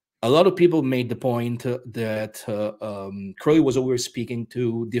 A lot of people made the point that Crowley was always speaking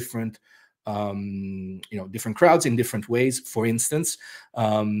to different crowds in different ways. For instance,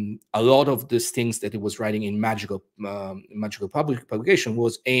 a lot of these things that he was writing in magical publication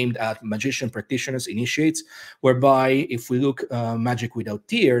was aimed at magician practitioners, initiates, whereby, if we look Magic Without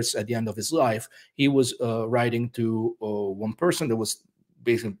Tears, at the end of his life, he was writing to one person that was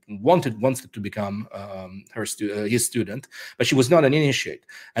basically wanted to become his student, but she was not an initiate.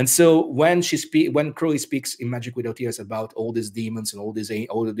 And so when Crowley speaks in Magic Without Tears about all these demons and all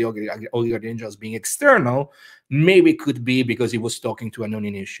the angels being external, maybe it could be because he was talking to a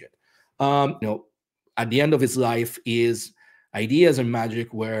non-initiate. At the end of his life, his ideas in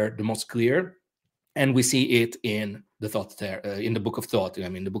magic were the most clear, and we see it in the thought in the Book of Thought. I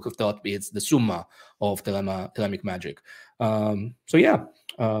mean, the Book of Thought is the summa of Thelemic magic. So yeah,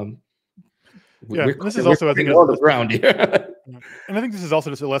 this is also, I think, a lot of ground here. And I think this is also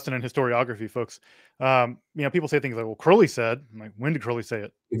just a lesson in historiography, folks. People say things like, "Well, Crowley said." I'm like, when did Crowley say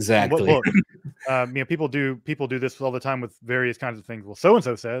it? Exactly. What book? People do this all the time with various kinds of things. Well, so and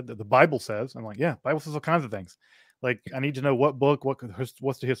so said that the Bible says. I'm like, yeah, Bible says all kinds of things. Like, I need to know what book,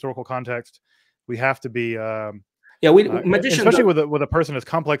 what's the historical context. We have to be, magicians, especially with a person as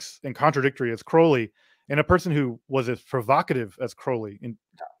complex and contradictory as Crowley, and a person who was as provocative as Crowley and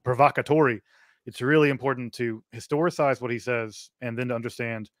provocatory, it's really important to historicize what he says and then to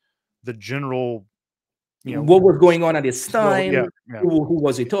understand the general, what was going on at this well, time, yeah, who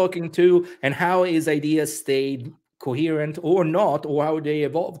was he talking to, and how his ideas stayed coherent or not, or how they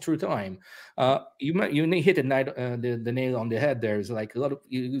evolved through time. You hit the nail on the head. There's like a lot of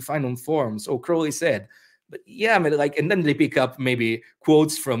you find on forums. Oh, Crowley said, but yeah, I mean, like, and then they pick up maybe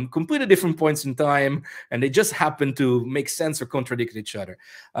quotes from completely different points in time, and they just happen to make sense or contradict each other.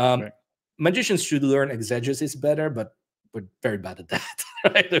 right. Magicians should learn exegesis better, but we're very bad at that.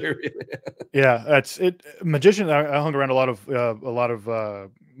 Right? Yeah, that's it. Magician. I hung around a lot of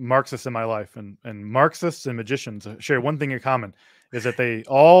Marxists in my life, and Marxists and magicians share one thing in common: is that they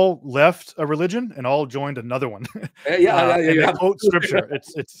all left a religion and all joined another one. And they quote scripture.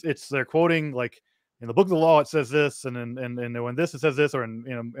 It's they're quoting, like, in the book of the law it says this, and when this it says this, or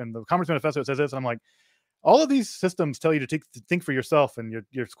in the Commerce Manifesto it says this. And I'm like, all of these systems tell you to think for yourself, and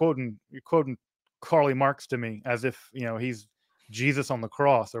you're quoting Karl Marx to me as if he's Jesus on the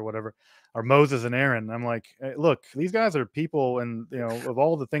cross or whatever, or Moses and Aaron. I'm like, hey, look, these guys are people, and of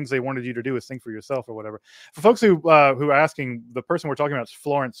all the things they wanted you to do is think for yourself or whatever. For folks who are asking, the person we're talking about is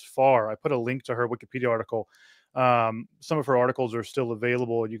Florence Farr. I put a link to her Wikipedia article. Some of her articles are still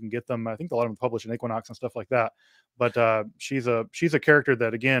available. You can get them. I think a lot of them published in Equinox and stuff like that. But she's a character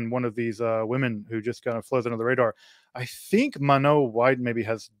that, again, one of these women who just kind of flows under the radar. I think Mano White maybe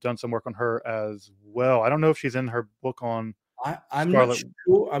has done some work on her as well. I don't know if she's in her book on I'm Scarlet. not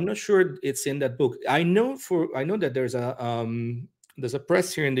sure. I'm not sure it's in that book. I know that there's a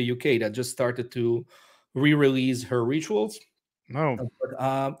press here in the UK that just started to re-release her rituals. No.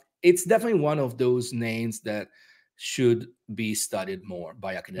 But, it's definitely one of those names that should be studied more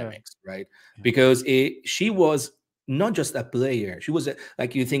by academics, right? Because she was not just a player. She was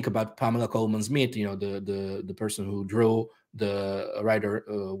like, you think about Pamela Coleman Smith, the person who drew the Rider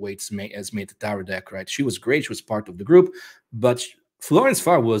Waite Smith tarot deck, right? She was great. She was part of the group, but Florence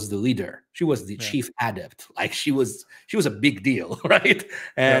Farr was the leader. She was the chief adept. Like, she was a big deal, right?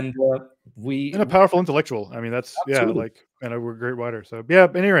 And and a powerful intellectual. I mean, that's absolutely. and we're a great writer. So yeah.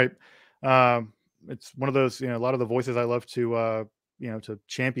 At any rate, it's one of those, a lot of the voices I love to to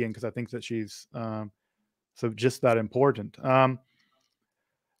champion, because I think that she's so just that important.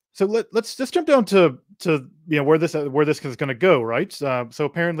 So let's just jump down to where this is going to go, right? So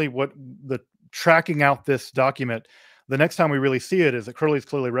apparently, what the tracking out this document, the next time we really see it is that Crowley's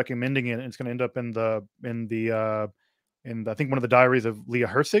clearly recommending it, and it's going to end up in I think one of the diaries of Leah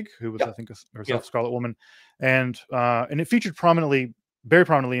Herzig, who was I think herself a Scarlet Woman, and it featured very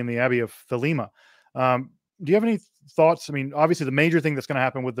prominently in the Abbey of Thelema. Do you have any thoughts? I mean, obviously the major thing that's going to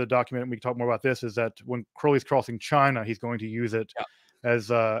happen with the document, and we can talk more about this, is that when Crowley's crossing China, he's going to use it as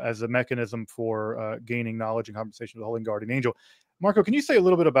a mechanism for gaining knowledge and conversation with the Holy Guardian Angel. Marco, can you say a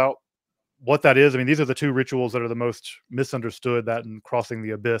little bit about what that is? I mean, these are the two rituals that are the most misunderstood. That and crossing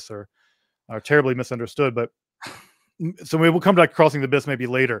the abyss are terribly misunderstood. But so we will come to crossing the abyss maybe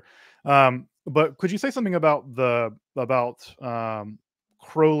later. But could you say something about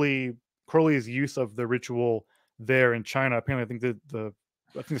Crowley's use of the ritual there in China? Apparently, I think the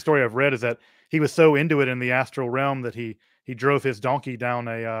story I've read is that he was so into it in the astral realm that he drove his donkey down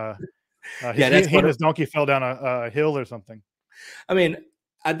his donkey fell down a hill or something. I mean,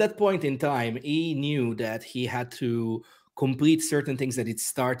 at that point in time, he knew that he had to complete certain things that it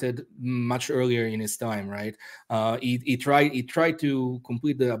started much earlier in his time, right? He tried to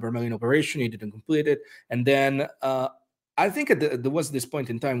complete the Abermelian operation. He didn't complete it, and then I think there was this point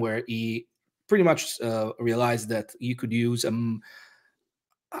in time where he pretty much realized that you could use a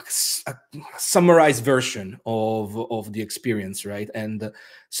summarized version of the experience, right? And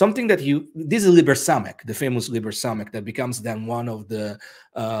something that this is Liber Samekh, the famous Liber Samekh, that becomes then one of the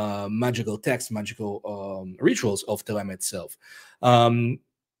magical rituals of Thelema itself. One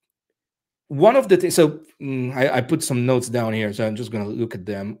of the things, so I put some notes down here, so I'm just going to look at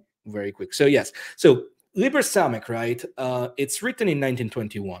them very quick. So yes, so Liber Samekh, right? It's written in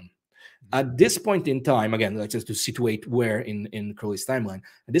 1921. At this point in time, again, like, just to situate where in Crowley's timeline,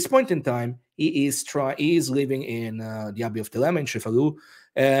 at this point in time, he is living in the Abbey of Thelema in Cefalù,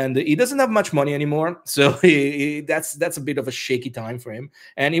 and he doesn't have much money anymore. So that's a bit of a shaky time for him,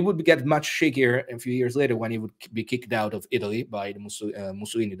 and it would get much shakier a few years later when he would be kicked out of Italy by the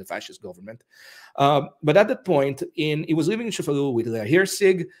Mussolini, the fascist government. But at that point, he was living in Cefalù with Leah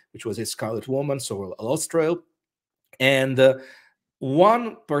Herzig, which was his Scarlet Woman, Sorrel Aleister, and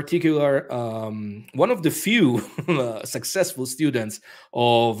one particular, one of the few successful students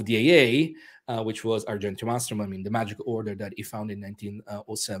of the AA which was Argentum Astrum, I mean, the magic order that he founded in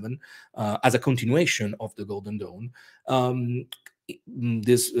 1907 as a continuation of the Golden Dawn.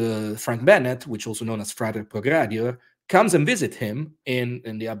 This Frank Bennett, which also known as Frater Progradior, comes and visit him in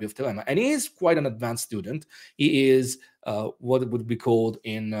the Abbey of Thelema, and he is quite an advanced student. He is what would be called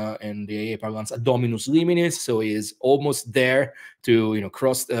in the AA parlance a dominus liminis, so he is almost there to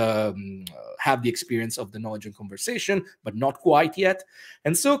cross have the experience of the knowledge and conversation, but not quite yet.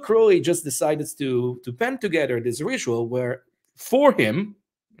 And so Crowley just decided to pen together this ritual where for him,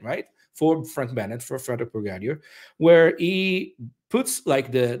 right, for Frank Bennett, for Frater Progradior, where he puts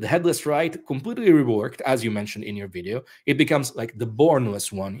like the headless rite completely reworked, as you mentioned in your video. It becomes like the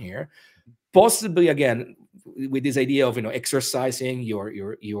Bornless one here, possibly again with this idea of exercising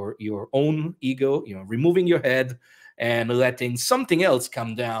your own ego, removing your head and letting something else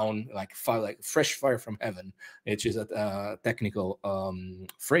come down like fire, like fresh fire from heaven, which is a technical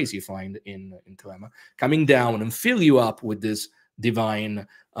phrase you find in Thelema, coming down and fill you up with this divine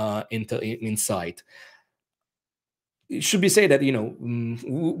insight. It should be said that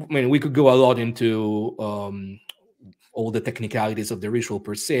we could go a lot into all the technicalities of the ritual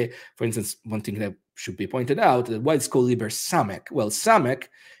per se. For instance, one thing that should be pointed out, why it's called Liber Samekh. Well, Samekh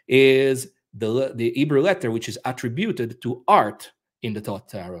is the Hebrew letter which is attributed to art in the Thoth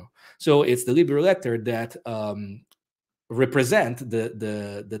Tarot. So it's the Hebrew letter that represent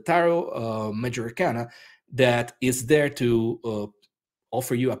the Tarot Major Arcana that is there to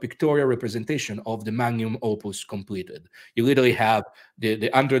offer you a pictorial representation of the magnum opus completed. You literally have the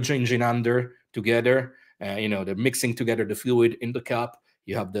androgen under together, they're mixing together the fluid in the cup.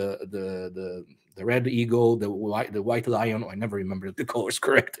 You have the red eagle, the white lion. I never remember the colors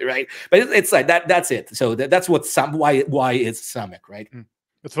correctly, right? But it's like that. That's it. So that's what why it's Samekh, right?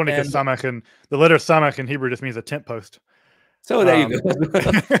 It's funny because Samekh and the letter Samekh in Hebrew just means a tent post. So there you go.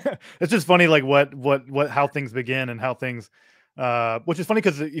 It's just funny, like how things begin and how things. Which is funny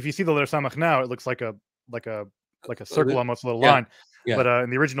because if you see the letter Samekh now, it looks like a circle, almost a little line. Yeah. But in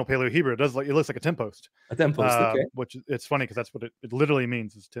the original Paleo Hebrew, it looks like a tent post. A tent post, okay. Which it's funny because that's what it literally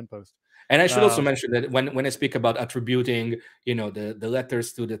means, is tent post. And I should also mention that when I speak about attributing, the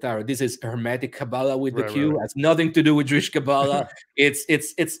letters to the tarot, this is Hermetic Kabbalah with the Q. It has nothing to do with Jewish Kabbalah.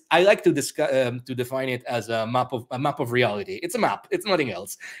 it's I like to define it as a map of reality. It's a map. It's nothing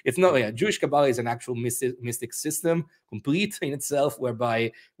else. It's not. Yeah, Jewish Kabbalah is an actual mystic system, complete in itself,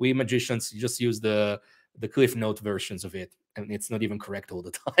 whereby we magicians just use the Cliff Note versions of it, and it's not even correct all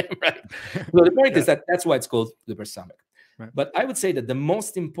the time, right? So the point is that's why it's called Liber Samekh. Right. But I would say that the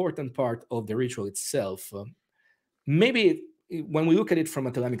most important part of the ritual itself, maybe when we look at it from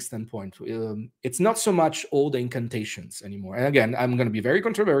a Thelemic standpoint, it's not so much all the incantations anymore. And again, I'm going to be very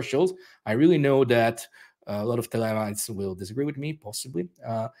controversial. I really know that a lot of Thelemites will disagree with me, possibly.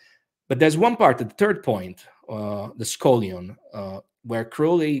 But there's one part, the third point, the Scholion, where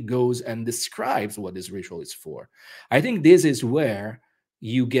Crowley goes and describes what this ritual is for. I think this is where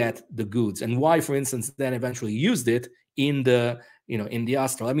you get the goods, and why, for instance, then eventually used it in the in the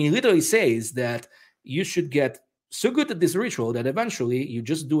astral. I mean, he literally says that you should get so good at this ritual that eventually you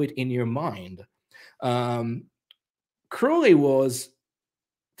just do it in your mind. Crowley was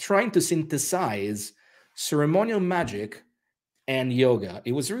trying to synthesize ceremonial magic and yoga.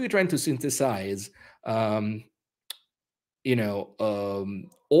 He was really trying to synthesize all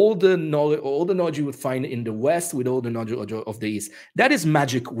the knowledge you would find in the West with all the knowledge of the East. That is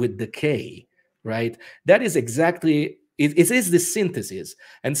magic with the K, right? That is exactly it is the synthesis.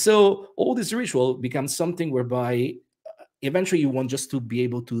 And so all this ritual becomes something whereby eventually you want just to be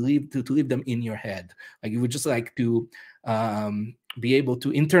able to leave them in your head. Like you would just like to be able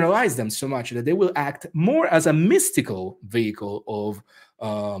to internalize them so much that they will act more as a mystical vehicle of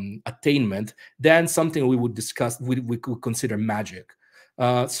attainment than something we would discuss, we could consider magic.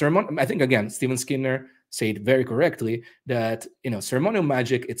 I think, again, Stephen Skinner said very correctly that ceremonial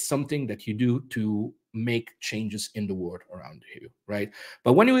magic, it's something that you do to make changes in the world around you, right?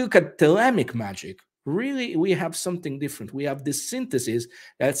 But when you look at Thelemic magic, really we have something different. We have this synthesis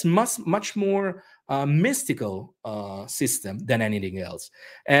that's much more mystical system than anything else.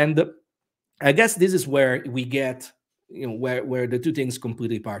 And I guess this is where we get where the two things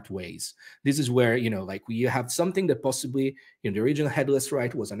completely part ways. This is where like we have something that possibly the original headless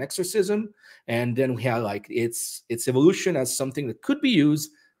rite was an exorcism, and then we have like its evolution as something that could be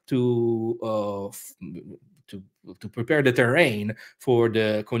used to prepare the terrain for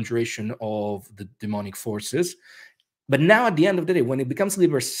the conjuration of the demonic forces. But now at the end of the day, when it becomes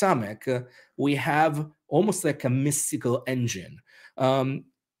Liber Samekh, we have almost like a mystical engine.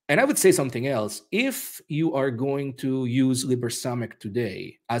 And I would say something else. If you are going to use Liber Samekh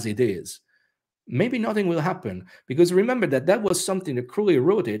today, as it is, maybe nothing will happen. Because remember that was something that Crowley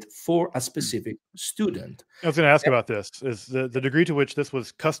wrote it for a specific student. I was going to ask about this: is the degree to which this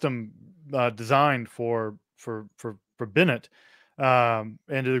was custom designed for Bennett, and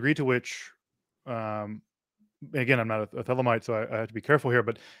the degree to which, again, I'm not a Thelemite, so I have to be careful here.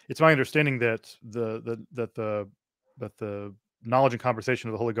 But it's my understanding that the knowledge and conversation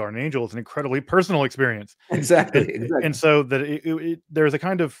of the Holy Guardian Angel is an incredibly personal experience, Exactly, and exactly. so that there's a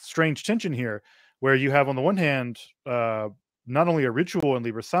kind of strange tension here, where you have on the one hand not only a ritual in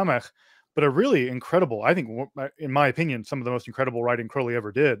Liber Samekh, but a really incredible, I think, in my opinion, some of the most incredible writing Crowley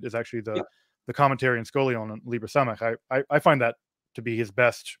ever did is actually Yep. the commentary and scholion on Liber Samekh. I find that to be his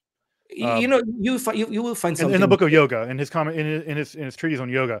best. You know, you will find something In the book of yoga, in his comment, in his treatise on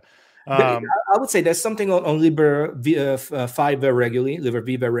yoga. I would say there's something on Liber 5 Reguli, Liber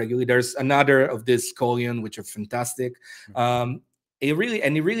Viva Reguli. There's another of this scholion, which are fantastic. It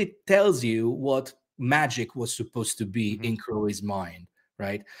really tells you what magic was supposed to be in Crowley's mind,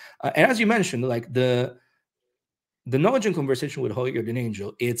 right? And as you mentioned, like the knowledge and conversation with Holy Guardian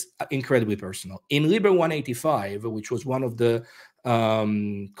Angel, it's incredibly personal. In Liber 185, which was one of the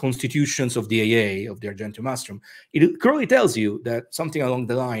constitutions of the AA, of the Argentum Astrum, it clearly tells you that something along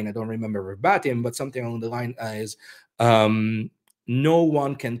the line, I don't remember verbatim, but something along the line is no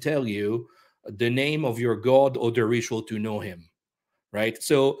one can tell you the name of your God or the ritual to know him, right?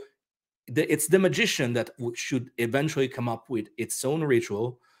 So it's the magician that should eventually come up with its own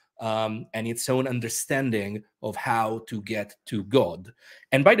ritual and its own understanding of how to get to God.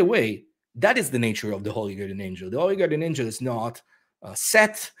 And by the way, that is the nature of the Holy Guardian Angel. The Holy Guardian Angel is not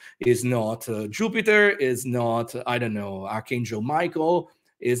Set, is not Jupiter, is not, I don't know, Archangel Michael,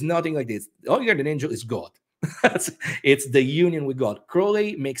 is nothing like this. The Holy Guardian Angel is God. It's the union with God.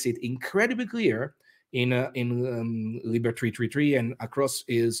 Crowley makes it incredibly clear in Liber 333 and across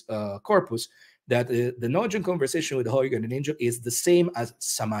his corpus that the knowledge and conversation with the Holy Guardian Angel is the same as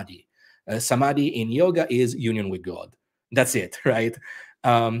Samadhi. Samadhi in yoga is union with God. That's it, right?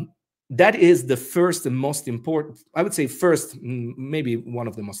 That is the first and most important, I would say first, maybe one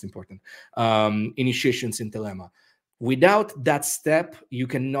of the most important initiations in Thelema. Without that step, you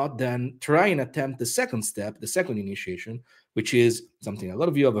cannot then try and attempt the second step, the second initiation, which is something a lot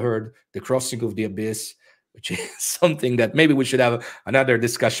of you have heard, the crossing of the abyss, which is something that maybe we should have another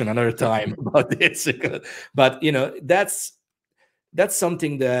discussion another time about this. But you know, that's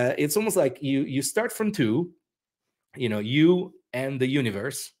something that it's almost like you start from two, you know, you and the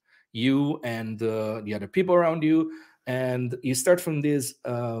universe, you and the other people around you, and you start from this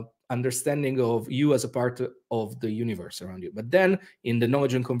understanding of you as a part of the universe around you. But then in the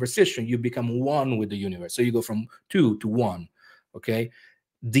knowledge and conversation, you become one with the universe. So you go from 2 to 1. Okay.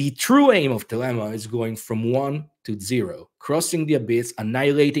 The true aim of Thelema is going from 1 to 0, crossing the abyss,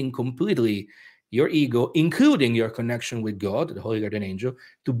 annihilating completely your ego, including your connection with God, the Holy Guardian Angel,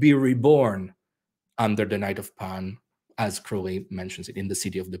 to be reborn under the Night of Pan, as Crowley mentions it, in the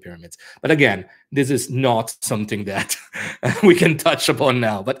City of the Pyramids. But again, this is not something that we can touch upon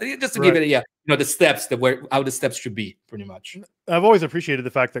now. But just to give it, you know, the steps how the steps should be, pretty much. I've always appreciated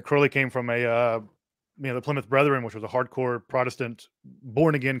the fact that Crowley came from a the Plymouth Brethren, which was a hardcore Protestant,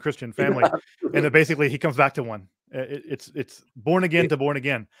 born again Christian family, and that basically he comes back to one. It's born again to born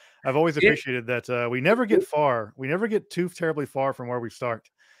again. I've always appreciated that we never get far. We never get too terribly far from where we start.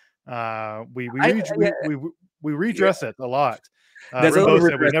 We redress it a lot. Rimbaud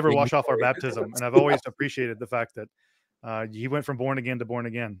said we never wash off our baptism, and I've always appreciated the fact that he went from born again to born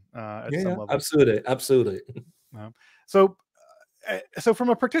again at some level. Absolutely. So from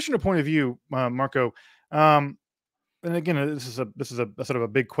a practitioner point of view, Marco, and again, this is a sort of a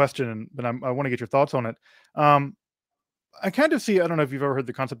big question, but I want to get your thoughts on it. I kind of see, I don't know if you've ever heard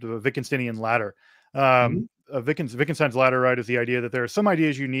the concept of a Wittgensteinian ladder. Wittgenstein's ladder, right, is the idea that there are some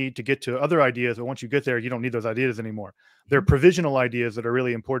ideas you need to get to other ideas, but once you get there, you don't need those ideas anymore. They're provisional ideas that are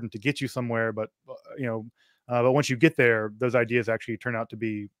really important to get you somewhere, but but once you get there, those ideas actually turn out to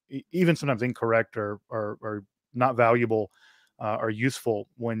be even sometimes incorrect or not valuable or useful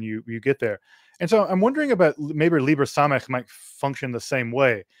when you get there. And so I'm wondering about maybe Liber Samekh might function the same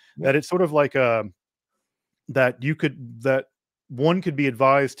way, that it's sort of like that one could be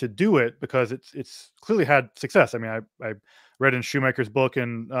advised to do it because it's clearly had success. I mean, I read in Shoemaker's book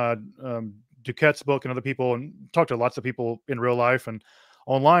and Duquette's book and other people, and talked to lots of people in real life and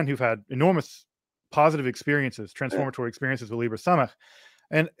online who've had enormous positive experiences, transformatory experiences with Liber Samekh.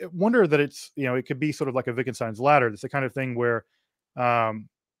 And I wonder that it's, it could be sort of like a Wittgenstein's ladder. It's the kind of thing where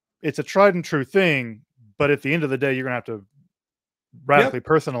it's a tried and true thing, but at the end of the day, you're going to have to radically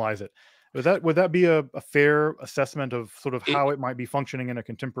personalize it. Would that be a fair assessment of sort of how it might be functioning in a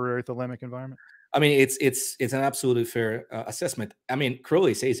contemporary Thelemic environment? I mean, it's an absolutely fair assessment. I mean,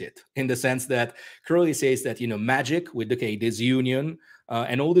 Crowley says it in the sense that Crowley says that, you know, magic with the this union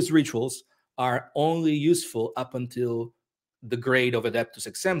and all these rituals are only useful up until the grade of Adeptus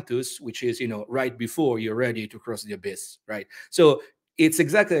Exemptus, which is, you know, right before you're ready to cross the abyss, right? So it's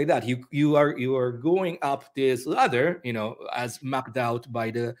exactly like that. You are going up this ladder, you know, as mapped out by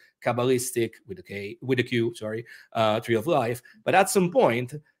the Kabbalistic with the Q, sorry, tree of life. But at some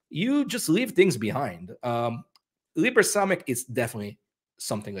point, you just leave things behind. Liber Samekh is definitely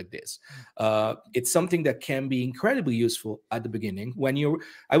something like this. It's something that can be incredibly useful at the beginning when you're,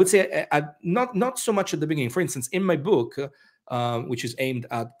 I would say, not so much at the beginning. For instance, in my book, which is aimed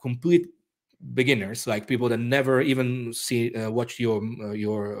at complete beginners, like people that never even watch your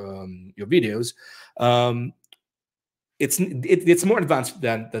videos, it's more advanced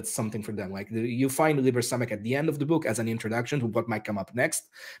than that's something for them. Like you find Liber Samekh at the end of the book as an introduction to what might come up next,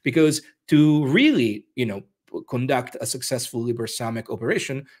 because to really, you know, conduct a successful Liber Samekh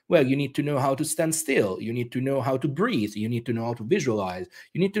operation, well, you need to know how to stand still, you need to know how to breathe, you need to know how to visualize,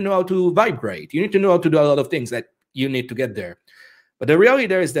 you need to know how to vibrate, you need to know how to do a lot of things that you need to get there. But the reality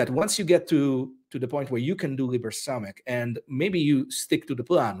there is that once you get to the point where you can do Liber Samekh and maybe you stick to the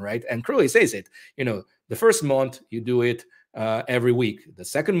plan, right? And Crowley says it, you know, the first month you do it every week. The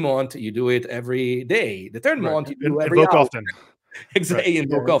second month you do it every day. The third month you do every invoke hour. often. Exactly, Right.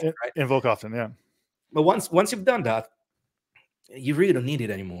 invoke often, right? Invoke often, yeah. But once you've done that, you really don't need it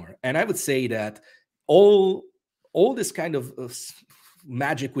anymore. And I would say that all this kind of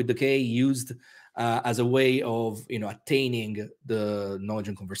magic with decay used as a way of, you know, attaining the knowledge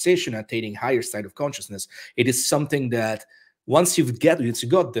and conversation, attaining higher state of consciousness, it is something that once you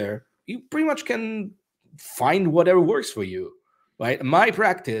got there, you pretty much can find whatever works for you, right? My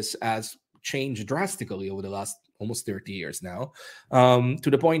practice has changed drastically over the last almost 30 years now, to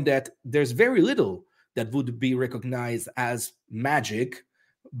the point that there's very little that would be recognized as magic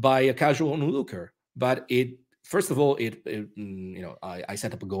by a casual onlooker. But it, first of all, you know, I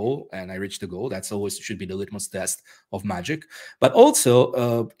set up a goal and I reached the goal. That's always should be the litmus test of magic. But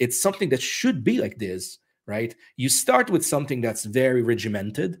also, it's something that should be like this, right? You start with something that's very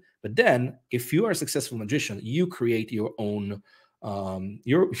regimented, but then if you are a successful magician, you create your own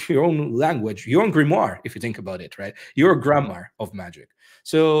your own language, your own grimoire, if you think about it, right? Your grammar of magic.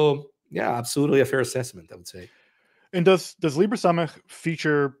 So yeah, absolutely a fair assessment, I would say. And does Liber Samekh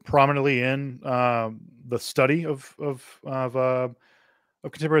feature prominently in the study of contemporary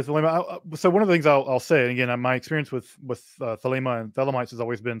Thelema? So one of the things I'll say, and again, my experience with Thelema and Thelemites has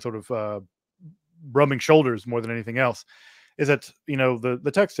always been sort of rubbing shoulders more than anything else, is that, you know,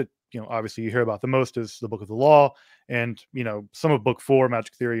 the text that, you know, obviously you hear about the most is the Book of the Law, and, you know, some of Book 4,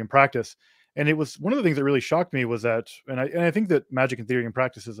 Magic Theory and Practice. And it was one of the things that really shocked me was that, and I think that Magic and Theory and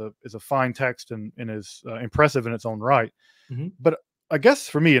Practice is a fine text and is impressive in its own right. Mm-hmm. But I guess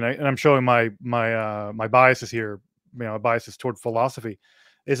for me, and I'm showing my biases here, you know, biases toward philosophy,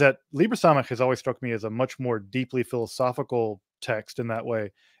 is that Liber Samekh has always struck me as a much more deeply philosophical text in that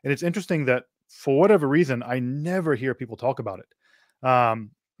way. And it's interesting that for whatever reason, I never hear people talk about it.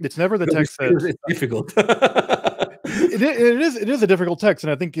 It's never the text that it's difficult. it is a difficult text,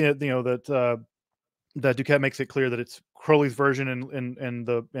 and I think, you know, that Duquette makes it clear that it's Crowley's version, and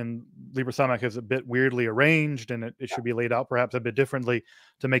Liber Samekh is a bit weirdly arranged, and it should be laid out perhaps a bit differently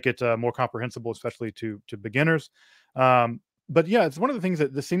to make it more comprehensible, especially to beginners. But yeah, it's one of the things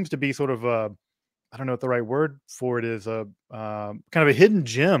that this seems to be sort of I don't know what the right word for it is, kind of a hidden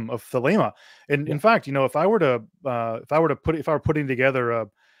gem of Thelema. And in fact, you know, if I were putting together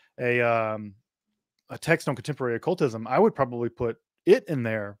a text on contemporary occultism, I would probably put it in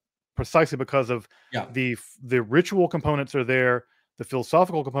there precisely because of the ritual components are there, the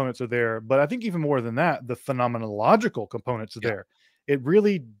philosophical components are there, but I think even more than that, the phenomenological components are there. It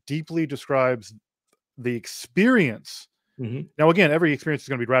really deeply describes the experience. Mm-hmm. Now, again, every experience is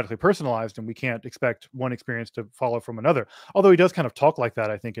going to be radically personalized, and we can't expect one experience to follow from another. Although he does kind of talk like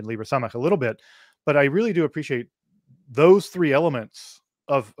that, I think, in Liber Samekh a little bit. But I really do appreciate those three elements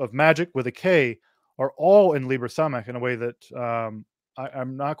of magic with a K are all in Liber Samekh in a way that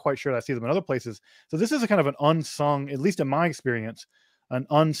I'm not quite sure that I see them in other places. So this is a kind of an unsung, at least in my experience, an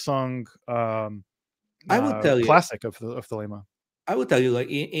unsung I would tell you, classic of Thelema. I would tell you, like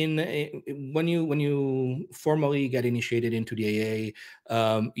when you formally get initiated into the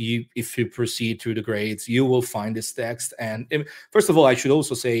AA, if you proceed through the grades, you will find this text. And first of all, I should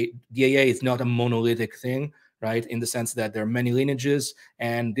also say the AA is not a monolithic thing, right? In the sense that there are many lineages,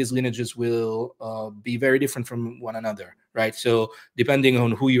 and these lineages will be very different from one another, right? So depending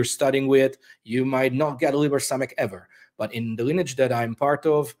on who you're studying with, you might not get a Liber Samekh ever. But in the lineage that I'm part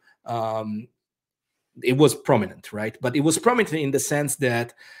of, it was prominent, right? But it was prominent in the sense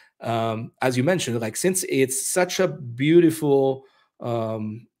that, as you mentioned, like since it's such a beautiful,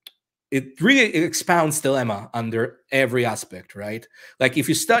 it really expounds Thelema under every aspect, right? Like if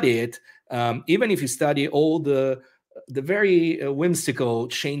you study it, even if you study all the very whimsical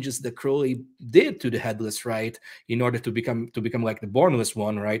changes that Crowley did to the headless rite in order to become like the Bornless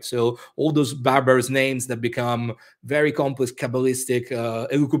one, right? So all those barbarous names that become very complex Kabbalistic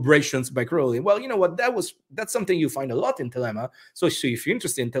elucubrations by Crowley. Well, you know what? That's something you find a lot in Thelema. So if you're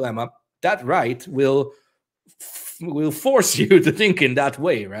interested in Thelema, that rite will force you to think in that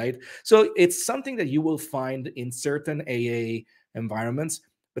way, right? So it's something that you will find in certain AA environments,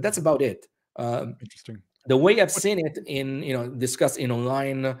 but that's about it. Interesting. The way I've seen it in, discussed in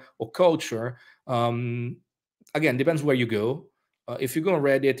online or culture, again, depends where you go. If you go on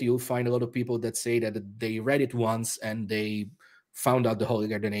Reddit, you'll find a lot of people that say that they read it once and they found out the Holy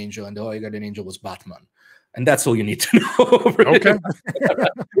Guardian Angel, and the Holy Guardian Angel was Batman. And that's all you need to know. Okay.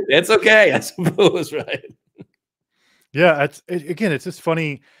 It's okay, I suppose, right? Yeah, it's just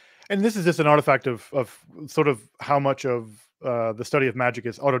funny, and this is just an artifact of sort of how much of the study of magic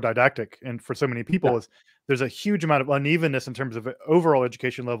is autodidactic, and for so many people, is there's a huge amount of unevenness in terms of overall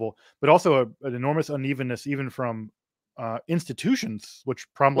education level, but also an enormous unevenness even from institutions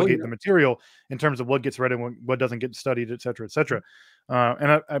which promulgate the material in terms of what gets read and what doesn't get studied, et cetera, et cetera.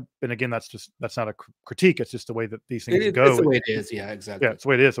 And again, that's not a critique. It's just the way that these things go. It's the way it is. Yeah, exactly. Yeah, it's the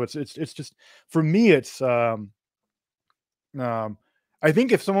way it is. So it's just, for me, it's. I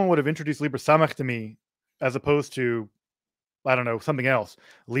think if someone would have introduced Liber Samekh to me, as opposed to, I don't know, something else,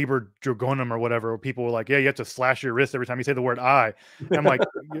 Liber Dragonum or whatever, where people were like, "Yeah, you have to slash your wrist every time you say the word I." I'm like,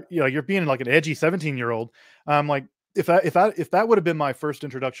 you're being like an edgy 17-year-old. I'm like, if that would have been my first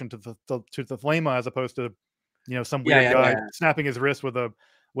introduction to the Thelema, as opposed to, some weird guy snapping his wrist with a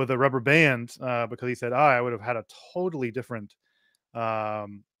rubber band because he said I would have had a totally different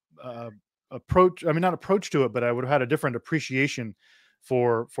approach. I mean, not approach to it, but I would have had a different appreciation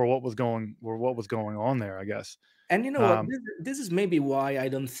for what was going on there, I guess. And you know what? This is maybe why I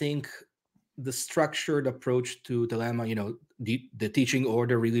don't think the structured approach to Thelema, the teaching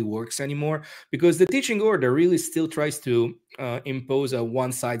order really works anymore, because the teaching order really still tries to impose a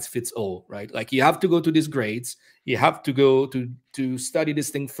one size fits all, right? Like you have to go to these grades, you have to go to study this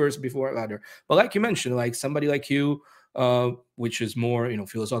thing first before other. But like you mentioned, like somebody like you, which is more,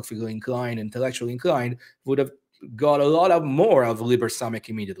 philosophically inclined, intellectually inclined, would have got a lot of more of Liber Samekh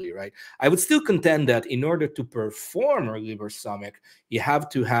immediately, right? I would still contend that in order to perform a Liber Samekh, you have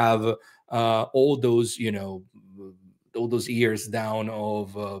to have all those, all those years down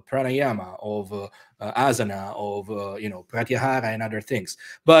of pranayama, of asana, of pratyahara and other things.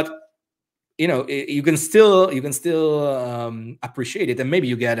 But you can still appreciate it, and maybe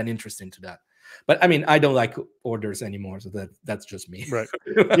you get an interest into that. But I mean, I don't like orders anymore, so that's just me. Right.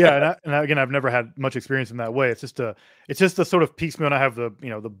 Yeah, and again, I've never had much experience in that way. It's just a sort of piecemeal, and I have the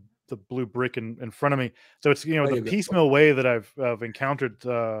the blue brick in front of me. So it's the piecemeal way that I've encountered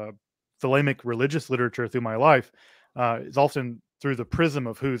Thelemic religious literature through my life is often through the prism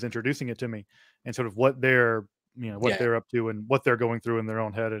of who's introducing it to me, and sort of what they're they're up to and what they're going through in their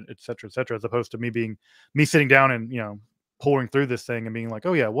own head, et cetera, as opposed to me sitting down and pouring through this thing and being like,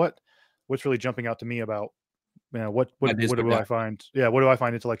 oh yeah, what's really jumping out to me about what do I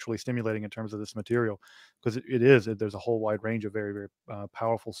find intellectually stimulating in terms of this material, because there's a whole wide range of very, very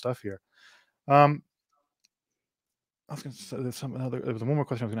powerful stuff here. I was going to say there was one more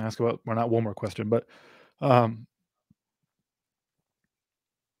question I was going to ask about, or not one more question, but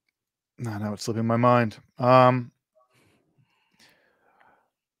now it's slipping my mind.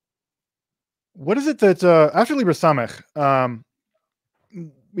 What is it that after Liber Samekh,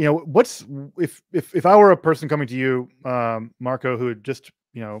 what's if I were a person coming to you, Marco, who had just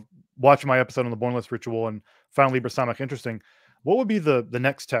watched my episode on the Bornless ritual and found Liber Samekh interesting, what would be the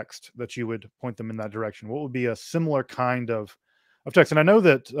next text that you would point them in that direction? What would be a similar kind of text? And I know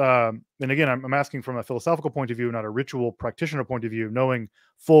that, and again, I'm asking from a philosophical point of view, not a ritual practitioner point of view, knowing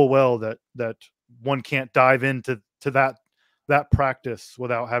full well that one can't dive into that practice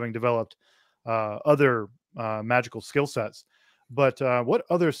without having developed other magical skill sets. But what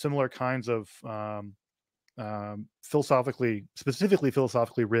other similar kinds of specifically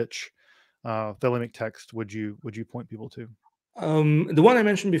philosophically rich Thelemic text would you point people to? The one I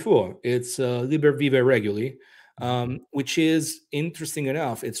mentioned before, it's Liber Vive Reguli, which is interesting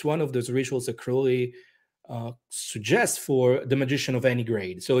enough. It's one of those rituals that Crowley suggests for the magician of any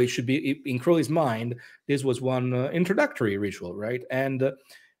grade. So it should be, in Crowley's mind, this was one introductory ritual, right? And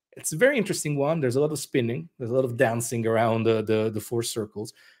it's a very interesting one. There's a lot of spinning, there's a lot of dancing around the four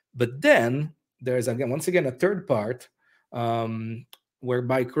circles. But then there's, again, once again, a third part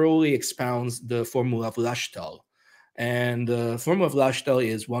whereby Crowley expounds the formula of Lashtal. And the formula of Lashtal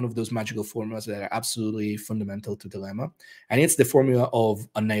is one of those magical formulas that are absolutely fundamental to Thelema. And it's the formula of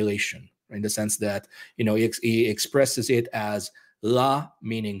annihilation, in the sense that, you know, he expresses it as La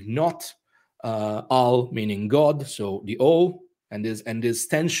meaning not, Al meaning God, so the all, and this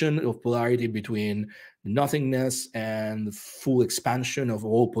tension of polarity between nothingness and full expansion of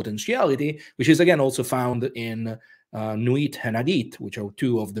all potentiality, which is again also found in Nuit and Adit, which are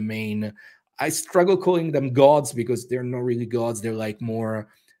two of the main. I struggle calling them gods because they're not really gods. They're like more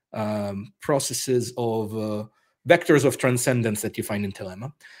processes of vectors of transcendence that you find in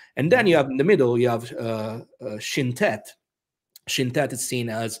Thelema. And then you have in the middle, you have Shintet. Shintet is seen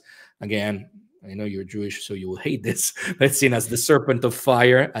as, again, I know you're Jewish, so you will hate this, but it's seen as the serpent of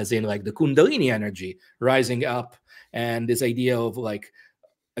fire, as in like the Kundalini energy rising up. And this idea of like,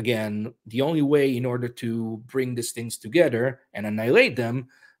 again, the only way in order to bring these things together and annihilate them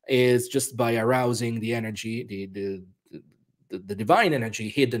is just by arousing the energy, the divine energy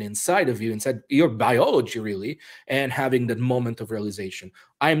hidden inside of you, inside your biology, really, and having that moment of realization.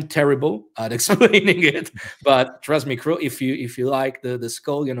 I'm terrible at explaining it, but trust me, if you like the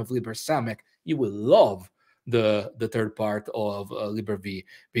scullion of Liber Samekh, you will love the third part of Liber V,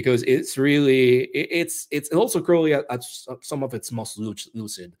 because it's really it's also Crowley at some of its most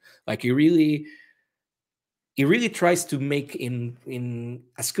lucid. Like he really tries to make in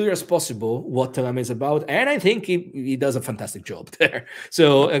as clear as possible what Thelema is about, and I think he does a fantastic job there.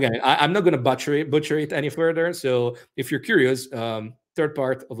 So again, I'm not going to butcher it any further. So if you're curious, third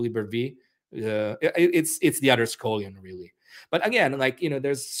part of Liber V, it's the other scullion, really. But again, like, you know,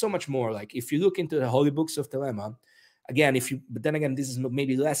 there's so much more. Like if you look into the holy books of Thelema, again, but then again, this is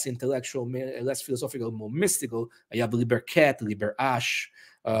maybe less intellectual, less philosophical, more mystical. You have Liber Ket, Liber Ash,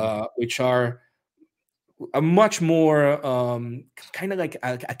 which are a much more kind of like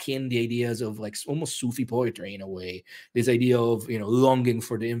akin the ideas of like almost Sufi poetry in a way. This idea of, you know, longing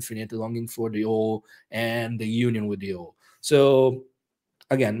for the infinite, longing for the all, and the union with the all. So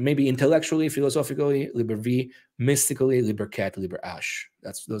again, maybe intellectually, philosophically, Liber V, mystically, Liber Ket, Liber Ash.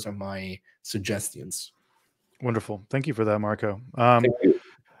 Those are my suggestions. Wonderful. Thank you for that, Marco. Thank you.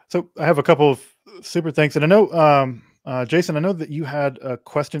 So I have a couple of super thanks. And I know, Jason, I know that you had a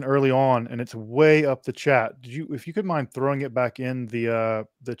question early on, and it's way up the chat. If you could mind throwing it back in the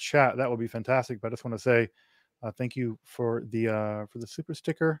chat, that would be fantastic. But I just want to say thank you for the super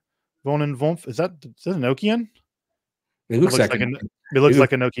sticker. Vonen Vomf. Is that a Nokian? It looks like it looks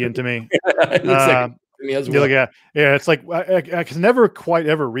like a Nokian to me. It looks like me as well. Yeah. It's like I can never quite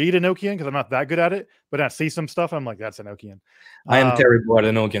ever read a Nokian because I'm not that good at it. But I see some stuff, I'm like, that's a Nokian. I am terrible at a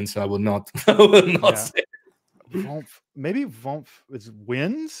Nokian, so I will not. Say. Vomf, maybe Vomf is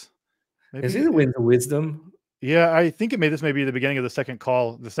winds. Maybe is it the wind of wisdom? Yeah, I think this may be the beginning of the second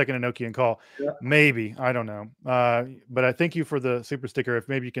Enochian call. Yeah. Maybe, I don't know. But I thank you for the super sticker. If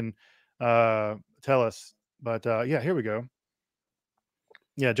maybe you can tell us. But yeah, here we go.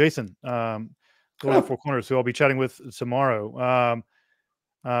 Yeah, Jason, Four Corners, who I'll be chatting with tomorrow.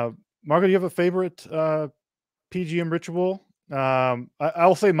 Marco, do you have a favorite PGM ritual?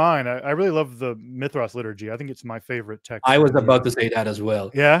 I'll say mine. I really love the Mithras liturgy. I think it's my favorite text. I was about to say that as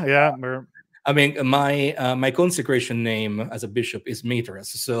well. Yeah. I mean, my consecration name as a bishop is Mithras,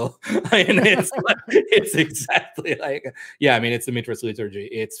 so I mean, it's exactly like, yeah. I mean, it's the Mithras liturgy.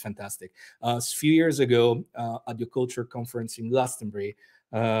 It's fantastic. A few years ago, at the Culture Conference in Glastonbury,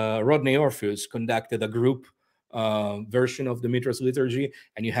 Rodney Orpheus conducted a group version of the Mithras liturgy,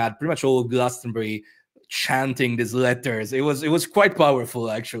 and you had pretty much all Glastonbury chanting these letters. It was quite powerful,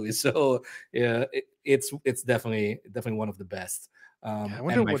 actually. So yeah, it's definitely one of the best. I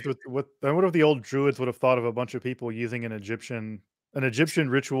wonder what the old Druids would have thought of a bunch of people using an Egyptian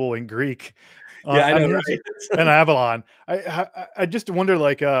ritual in Greek. Yeah, I know, right? And Avalon. I just wonder,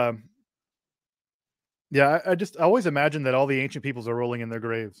 like, I always imagine that all the ancient peoples are rolling in their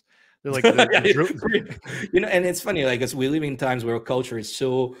graves. They're like, you know, and it's funny, like, as we live in times where culture is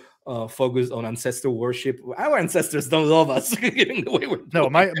so focused on ancestor worship, our ancestors don't love us giving the way we're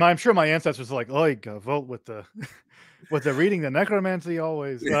doing. No, I'm sure my ancestors are like, oh, vote with the reading the necromancy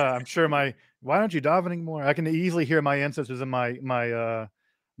always. I'm sure why aren't you davening more? I can easily hear my ancestors in my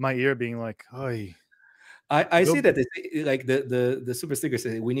ear being like, "Oi." I see Go. that like the super sticker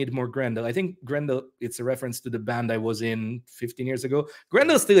says we need more Grendel. I think Grendel, it's a reference to the band I was in 15 years ago.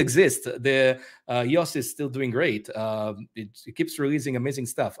 Grendel still exists. The Yoss is still doing great. It keeps releasing amazing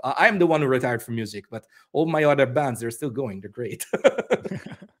stuff. I'm the one who retired from music, but all my other bands, they're still going. They're great.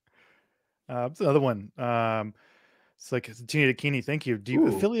 It's another one. It's like Tina Dakini, thank you. Do you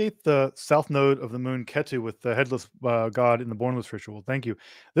Ooh. affiliate the south node of the moon Ketu with the headless god in the Bornless ritual? Thank you.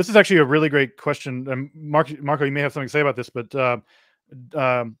 This is actually a really great question. And Marco, you may have something to say about this, but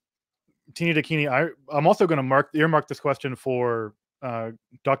Tina Dakini, I'm also going to earmark this question for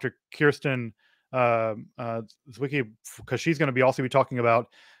Dr. Kirsten Zwicky, because she's going to also be talking about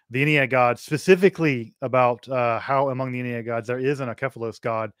the Ennead gods, specifically about how among the Ennead gods there is an Akephalos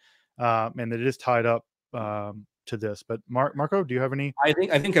god, and that it is tied up to this. But Marco, do you have any? I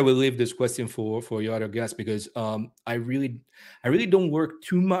think I will leave this question for your other guests, because I really don't work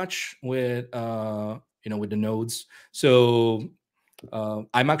too much with with the nodes. So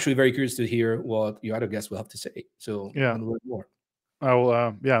I'm actually very curious to hear what your other guests will have to say. So Yeah. I want to learn more.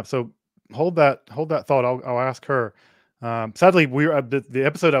 Oh, yeah. So hold that thought. I'll ask her. Sadly, we're the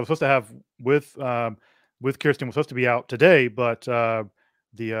episode I was supposed to have with Kirsten was supposed to be out today, but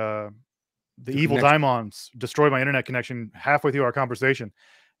the evil connection. daimons destroyed my internet connection halfway through our conversation,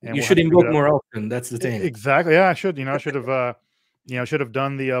 and You we'll have should to pick it invoke up. more often. That's the thing. Exactly. Yeah, I should. I should have. Should have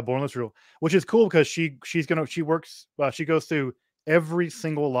done the Bornless rule, which is cool because she goes through every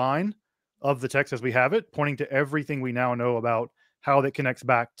single line of the text as we have it, pointing to everything we now know about how that connects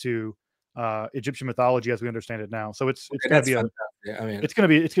back to Egyptian mythology as we understand it now. So it's going to be fantastic. I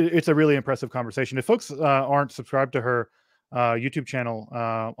mean, it's a really impressive conversation. If folks aren't subscribed to her YouTube channel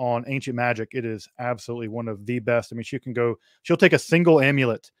on ancient magic, it is absolutely one of the best. I mean, she'll take a single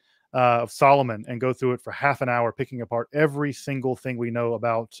amulet of Solomon and go through it for half an hour, picking apart every single thing we know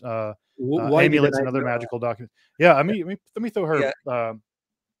about amulets and other magical documents. Yeah, let me throw her. Yeah.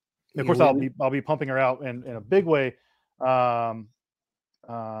 Of course, I'll be pumping her out in a big way. Not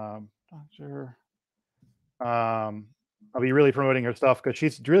sure. I'll be really promoting her stuff because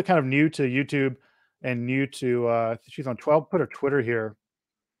she's really kind of new to YouTube and new to. She's on 12. Put her Twitter here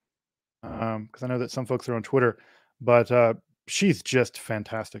because I know that some folks are on Twitter, but she's just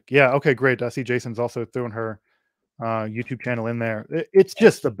fantastic. Yeah. Okay. Great. I see Jason's also throwing her YouTube channel in there. It's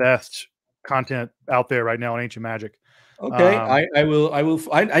just the best content out there right now on ancient magic. Okay, I will.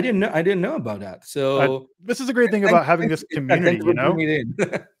 I didn't know about that. So this is a great thing about having this community.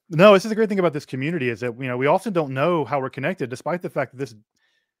 No, this is a great thing about this community is that we often don't know how we're connected, despite the fact that this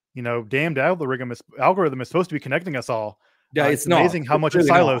damned algorithm is supposed to be connecting us all. Yeah, it's amazing how much it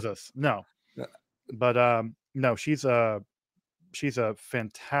silos us. No, but no, she's a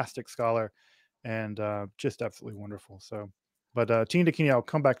fantastic scholar and just absolutely wonderful. So, but Tina Dakini, I'll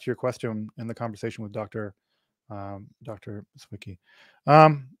come back to your question in the conversation with Dr. Zwicky.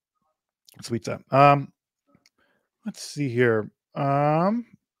 Sweet stuff. Let's see here.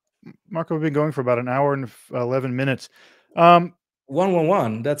 Marco, we've been going for about an hour and 11 minutes.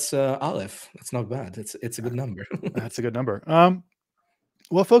 111. That's Aleph. That's not bad. It's a good number. That's a good number.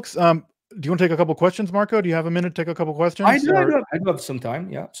 Well, folks, do you want to take a couple questions, Marco? Do you have a minute to take a couple questions? I do have some time.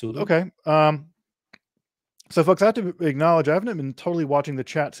 Yeah, absolutely. Okay. So, folks, I have to acknowledge I haven't been totally watching the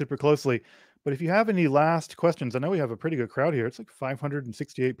chat super closely, but if you have any last questions, I know we have a pretty good crowd here. It's like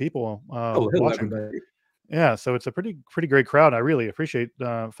 568 people watching. Everybody. Yeah, so it's a pretty great crowd. I really appreciate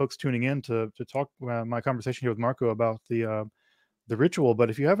folks tuning in to talk my conversation here with Marco about the ritual. But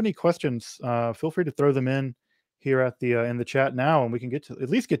if you have any questions, feel free to throw them in here at the in the chat now, and we can at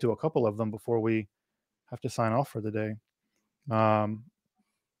least get to a couple of them before we have to sign off for the day.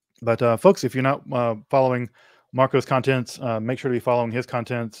 But folks, if you're not following Marco's content, make sure to be following his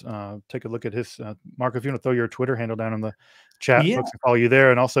content. Take a look at his Marco. If you want to throw your Twitter handle down in the chat, folks can follow you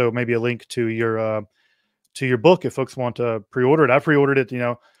there, and also maybe a link to your book if folks want to pre-order it. I pre-ordered it.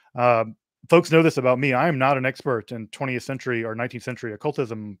 Folks know this about me. I am not an expert in 20th century or 19th century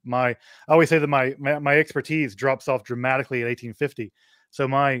occultism. I always say that my expertise drops off dramatically at 1850.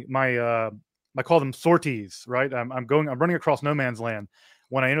 So I call them sorties, right? I'm running across no man's land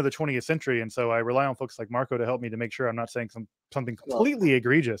when I enter the 20th century, and so I rely on folks like Marco to help me to make sure I'm not saying something completely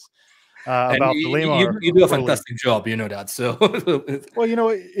egregious about Thelema. You do a fantastic job, you know that. So, well,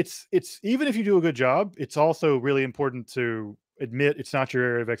 it's even if you do a good job, it's also really important to admit it's not your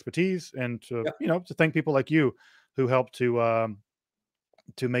area of expertise, and to to thank people like you who help to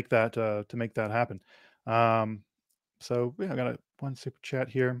make that happen. So I got one super chat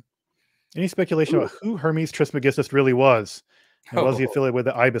here. Any speculation about who Hermes Trismegistus really was? And was he affiliated with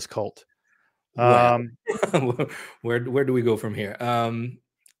the Ibis cult? Well, where do we go from here?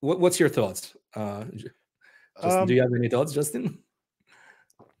 What's your thoughts? Justin, do you have any thoughts, Justin?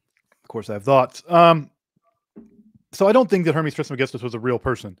 Of course, I have thoughts. So I don't think that Hermes Trismegistus was a real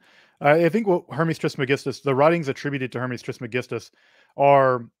person. I think what Hermes Trismegistus, the writings attributed to Hermes Trismegistus,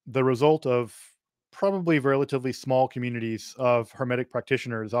 are the result of probably relatively small communities of Hermetic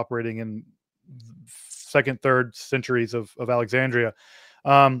practitioners operating in second, third centuries of Alexandria.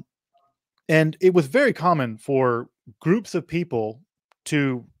 Um, and it was very common for groups of people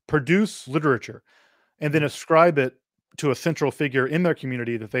to produce literature and then ascribe it to a central figure in their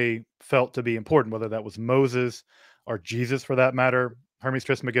community that they felt to be important, whether that was Moses or Jesus for that matter, Hermes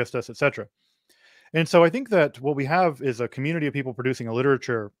Trismegistus, etc. And so I think that what we have is a community of people producing a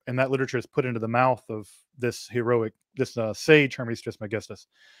literature, and that literature is put into the mouth of this heroic, this sage Hermes Trismegistus.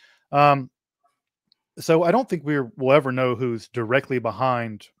 Um, so I don't think we'll ever know who's directly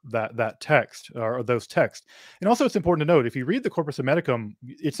behind that text or those texts. And also, it's important to note, if you read the Corpus Hermeticum,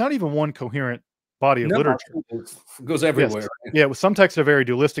 it's not even one coherent body of No, literature. it goes everywhere. Yes. Yeah, well, some texts are very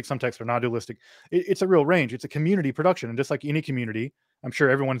dualistic, some texts are not dualistic. It's a real range. It's a community production, and just like any community, I'm sure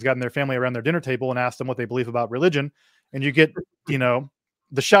everyone's gotten their family around their dinner table and asked them what they believe about religion, and you get,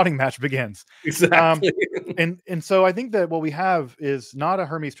 the shouting match begins. Exactly. And so I think that what we have is not a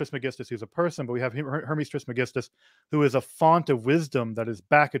Hermes Trismegistus who's a person, but we have Hermes Trismegistus who is a font of wisdom that is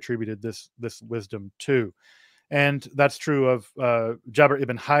back attributed this wisdom to. And that's true of Jabir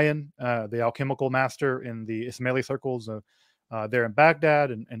ibn Hayyan, the alchemical master in the Ismaili circles there in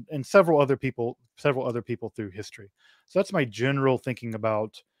Baghdad, and several other people through history. So that's my general thinking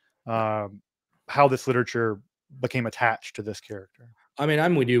about how this literature became attached to this character. I mean,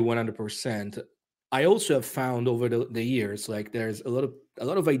 I'm with you 100%. I also have found over the years, like there's a lot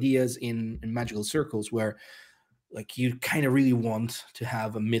of ideas in magical circles where like you kind of really want to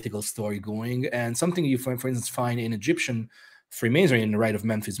have a mythical story going, and something you for instance find in Egyptian Freemasonry in the Rite of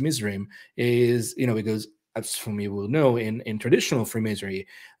Memphis Mizraim is, because as some of you will know, in traditional Freemasonry,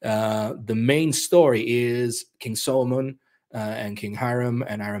 the main story is King Solomon and King Hiram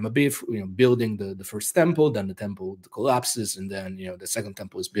and Hiram Abiff, building the first temple. Then the temple collapses, and then the second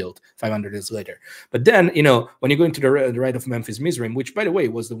temple is built 500 years later. But then when you go into the Rite of Memphis Mizraim, which by the way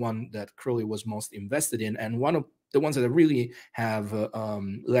was the one that Crowley was most invested in, and one of the ones that really have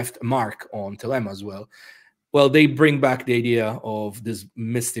left a mark on Thelema as well. Well, they bring back the idea of this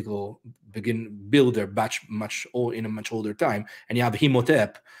mystical builder in a much older time, and you have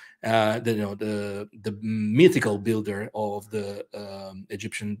Imhotep, the mythical builder of the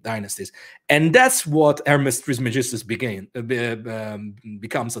Egyptian dynasties, and that's what Hermes Trismegistus becomes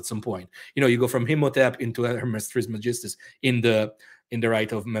at some point. You go from Imhotep into Hermes Trismegistus in the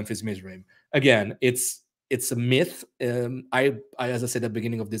Rite of Memphis Mizraim. Again, it's a myth. I, as I said at the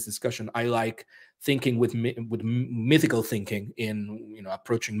beginning of this discussion, I like thinking with mythical thinking in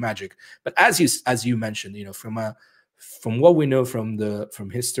approaching magic. But as you mentioned, from what we know from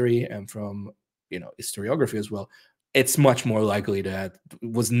history and from historiography as well, it's much more likely that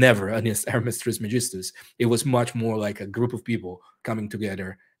it was never an Hermes Trismegistus. It was much more like a group of people coming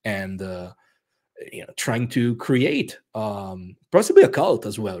together and trying to create possibly a cult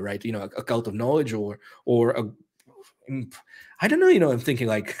as well, right? A cult of knowledge or I don't know. I'm thinking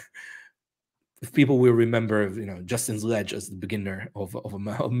like if people will remember, Justin's Ledge as the beginner of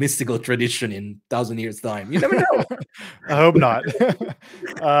a mystical tradition in 1,000 years' time. You never know. I hope not.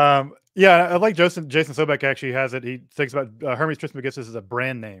 Yeah, I like Jason Sobek actually has it. He thinks about Hermes Trismegistus as a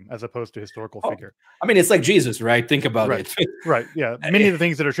brand name as opposed to historical figure. I mean, it's like Jesus, right? Think about it. Right. Yeah. Many of the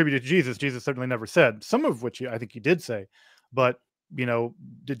things that are attributed to Jesus certainly never said. Some of which I think he did say, but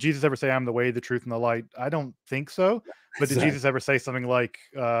did Jesus ever say, "I'm the way, the truth, and the light"? I don't think so. But did Jesus ever say something like,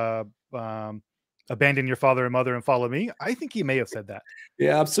 "Abandon your father and mother and follow me"? I think he may have said that.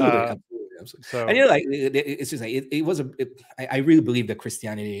 Yeah, absolutely. So, and like it's just like I really believe that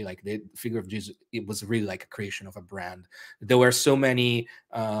Christianity, like the figure of Jesus, it was really like a creation of a brand. There were so many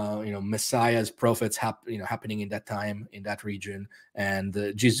messiahs, prophets happening in that time in that region,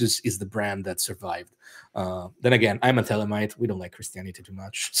 and Jesus is the brand that survived. Then again, I'm a Thelemite. We don't like Christianity too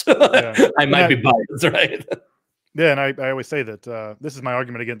much, so yeah. I might be biased, right? Yeah, and I always say that this is my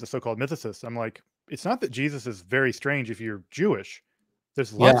argument against the so-called mythicists. I'm like, it's not that Jesus is very strange if you're Jewish.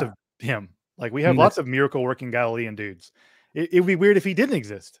 There's lots of him. Like we have lots of miracle working Galilean dudes. It'd be weird if he didn't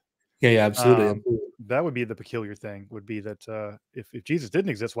exist. Yeah, absolutely. That would be the peculiar thing. Would be that if Jesus didn't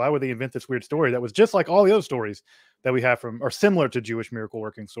exist, why would they invent this weird story that was just like all the other stories that we have or similar to Jewish miracle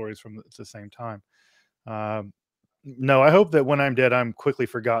working stories from the same time? No, I hope that when I'm dead, I'm quickly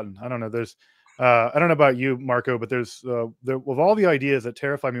forgotten. I don't know. There's I don't know about you, Marco, but there's of all the ideas that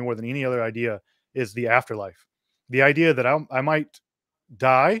terrify me more than any other idea is the afterlife. The idea that I might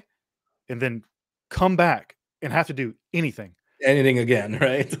die and then come back and have to do anything. Anything again,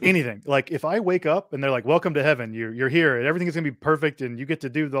 right? Anything. Like if I wake up and they're like, "Welcome to heaven. You're here, and everything is gonna be perfect, and you get to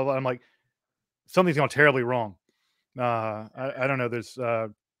do the," I'm like, something's gone terribly wrong. I don't know. There's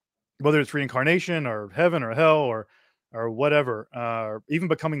whether it's reincarnation or heaven or hell or whatever, or even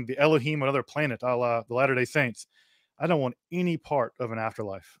becoming the Elohim on another planet, a la the Latter Day Saints. I don't want any part of an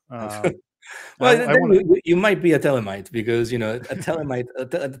afterlife. Well, I then want to. you might be a Thelemite, because the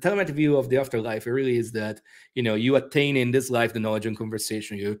Thelemite view of the afterlife, it really is that you attain in this life the knowledge and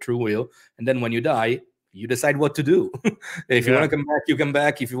conversation, your true will, and then when you die, you decide what to do. If you want to come back, you come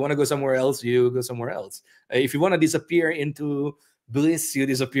back. If you want to go somewhere else, you go somewhere else. If you want to disappear into bliss, you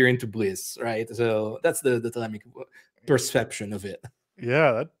disappear into bliss, right? So that's the Thelemic perception of it.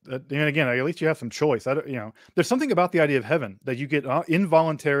 Yeah, and again, at least you have some choice. I don't, there's something about the idea of heaven that you get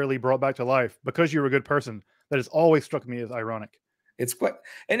involuntarily brought back to life because you're a good person that has always struck me as ironic. It's quite,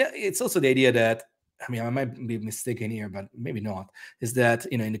 and it's also the idea that, I mean, I might be mistaken here, but maybe not, is that,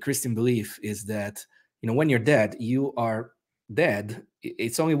 in the Christian belief is that, when you're dead, you are dead.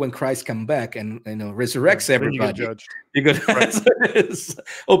 It's only when Christ comes back and resurrects everybody. You get judged. Right.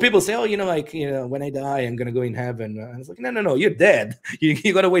 Oh, people say, when I die, I'm gonna go in heaven. And it's like, no, you're dead.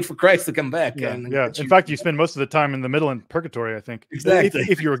 You got to wait for Christ to come back. Yeah. In fact, you spend most of the time in the middle in purgatory, I think. Exactly.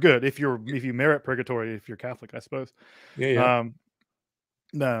 If you're good, if you merit purgatory, if you're Catholic, I suppose. Yeah.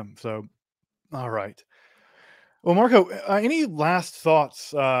 No. So, all right. Well, Marco, any last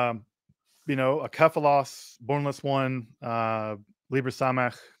thoughts? Akephalos, Bornless One, Liber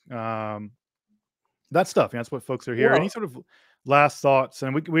Samekh, that stuff. That's what folks are here. Any sort of last thoughts?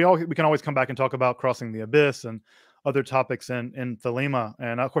 And we can always come back and talk about crossing the abyss and other topics in Thelema.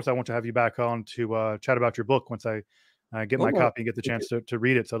 And of course, I want to have you back on to chat about your book once I get my copy and get the chance to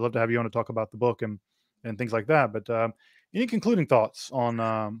read it. So I'd love to have you on to talk about the book and things like that. But any concluding thoughts on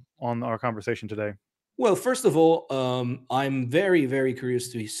our conversation today? Well, first of all, I'm very, very curious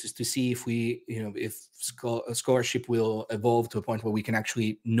to see if if scholarship will evolve to a point where we can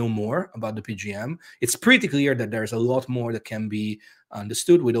actually know more about the PGM. It's pretty clear that there's a lot more that can be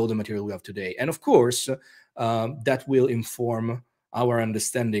understood with all the material we have today. And of course, that will inform our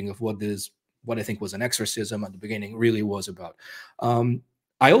understanding of what I think was an exorcism at the beginning really was about.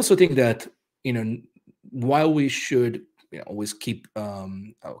 I also think that, while we should always keep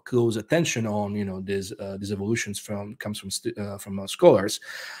close attention on these evolutions from scholars,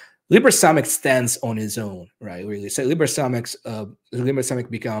 Liber Samekh stands on his own, right? Really, so Liber Samekh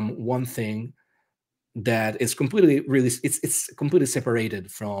become one thing that is completely it's completely separated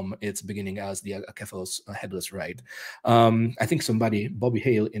from its beginning as the Akephalos headless rite. I think Bobby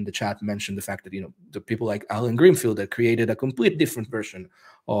Hale in the chat mentioned the fact that the people like Alan Greenfield that created a complete different version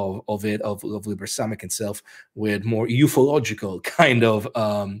of Liber Samekh itself with more ufological kind of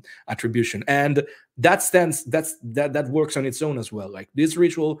attribution, and that works on its own as well. Like this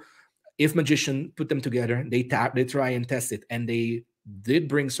ritual, if magicians put them together, they try and test it, and they did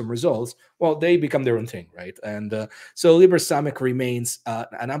bring some results, well, they become their own thing, right? And so Liber Samekh remains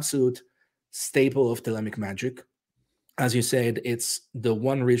an absolute staple of Thelemic magic. As you said, it's the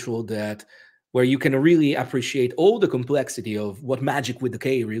one ritual where you can really appreciate all the complexity of what magic with the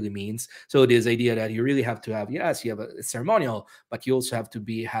K really means. So this idea that you really have to have, yes, you have a ceremonial, but you also have to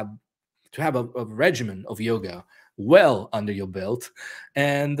have a regimen of yoga well under your belt.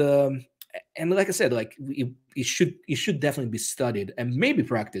 And like I said, like it should definitely be studied and maybe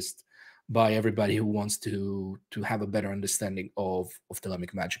practiced by everybody who wants to have a better understanding of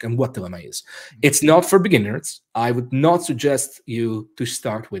Thelemic magic and what Thelema is. It's not for beginners. I would not suggest you to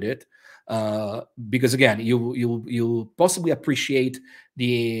start with it, because again, you'll possibly appreciate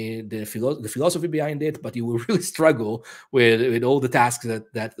the philosophy behind it, but you will really struggle with all the tasks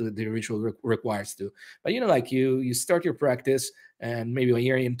that the ritual requires to. But like you start your practice, and maybe a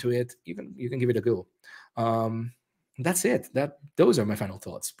year into it, you can give it a go. That's it. Those are my final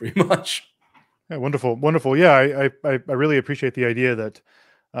thoughts, pretty much. Yeah, wonderful. Yeah, I really appreciate the idea that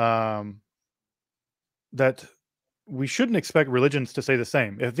that we shouldn't expect religions to say the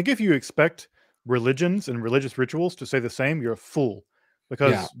same. I think if you expect religions and religious rituals to say the same, you're a fool,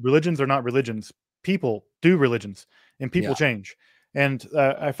 because religions are not religions. People do religions, and people change. And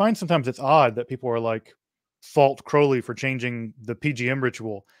I find sometimes it's odd that people are like, fault Crowley for changing the PGM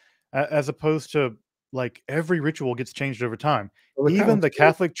ritual, as opposed to like every ritual gets changed over time. Even the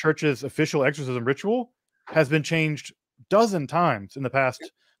Catholic Church's official exorcism ritual has been changed dozen times in the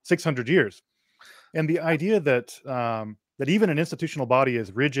past 600 years. And the idea that that even an institutional body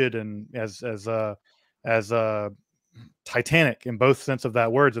as rigid and as titanic in both sense of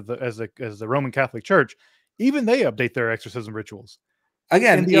that words as the Roman Catholic Church, even they update their exorcism rituals.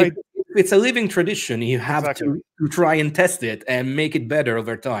 Again, it's a living tradition. You have Exactly. to try and test it and make it better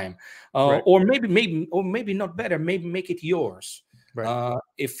over time, Right. or maybe not better. Maybe make it yours. Right.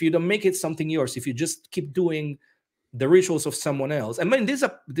 If you don't make it something yours, if you just keep doing the rituals of someone else. I mean, this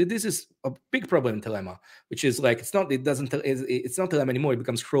is a big problem in Thelema, which is like it's not Thelema anymore. It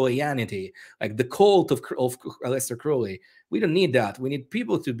becomes Crowleyanity, like the cult of Aleister Crowley. We don't need that. We need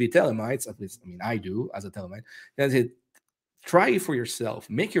people to be Thelemites. At least, I mean, I do as a Thelemite. That's it. Try it for yourself.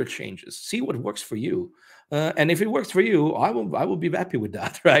 Make your changes. See what works for you. And if it works for you, I will be happy with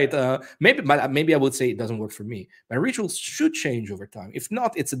that, right? Maybe I would say it doesn't work for me. My rituals should change over time. If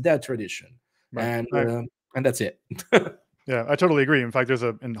not, it's a dead tradition, Right. and that's it. Yeah, I totally agree. In fact, there's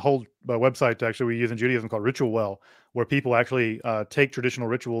a whole website actually we use in Judaism called Ritual Well, where people actually take traditional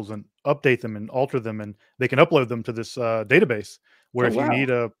rituals and update them and alter them, and they can upload them to this database. Where Oh, if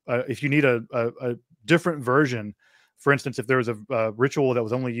you wow. need a different version, for instance, if there was a ritual that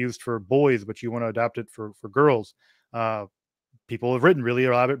was only used for boys, but you want to adapt it for girls, people have written really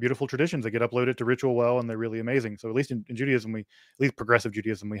elaborate, beautiful traditions that get uploaded to Ritual Well, and they're really amazing. So at least in Judaism, at least progressive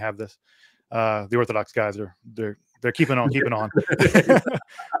Judaism, we have this. The Orthodox guys they're keeping on.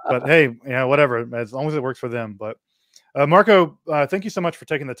 But hey, whatever, as long as it works for them. But Marco, thank you so much for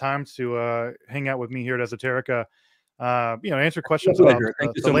taking the time to hang out with me here at Esoterica. Answer questions about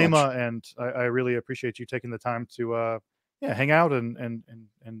Thank you so much. Thelema, and I really appreciate you taking the time to hang out and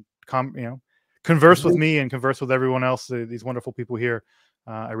converse with me and converse with everyone else. These wonderful people here.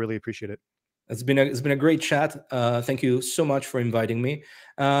 I really appreciate it. It's been a great chat. Thank you so much for inviting me.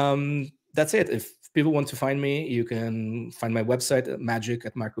 That's it. If people want to find me, you can find my website at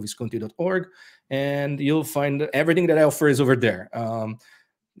magic@marcovisconti.org, and you'll find everything that I offer is over there.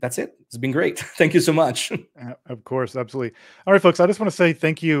 That's it. It's been great. Thank you so much. Of course, absolutely. All right, folks. I just want to say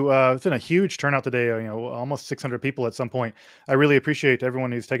thank you. It's been a huge turnout today. Almost 600 people at some point. I really appreciate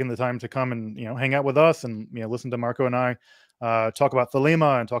everyone who's taken the time to come and hang out with us and listen to Marco and I talk about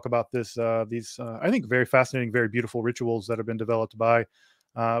Thelema and talk about these I think very fascinating, very beautiful rituals that have been developed by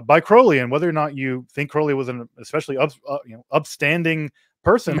Crowley. And whether or not you think Crowley was an especially upstanding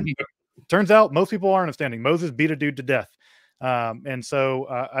person, turns out most people aren't upstanding. Moses beat a dude to death. And so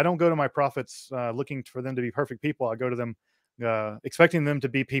I don't go to my prophets looking for them to be perfect people. I go to them expecting them to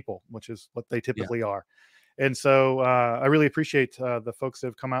be people, which is what they typically are. And so I really appreciate the folks that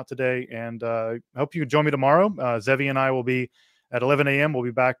have come out today, and I hope you join me tomorrow. Zevi and I will be at 11 a.m. We'll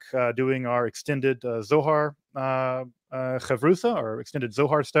be back doing our extended Zohar Chavrusa, or extended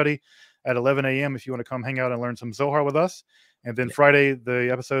Zohar study at 11 a.m. if you want to come hang out and learn some Zohar with us. And then Friday, the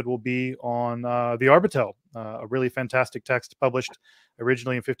episode will be on the Arbitel, a really fantastic text published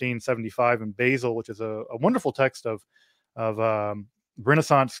originally in 1575 in Basel, which is a wonderful text of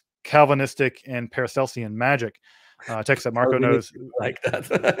Renaissance Calvinistic and Paracelsian magic. Text that Marco knows like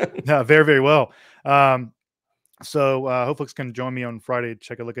that. yeah, very, very well. So hope folks can join me on Friday to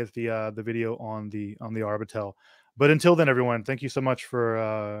check a look at the video on the Arbitel. But until then, everyone, thank you so much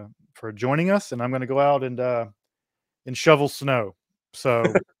for joining us. And I'm going to go out and shovel snow. So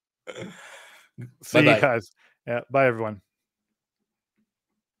see you guys. Yeah, bye everyone.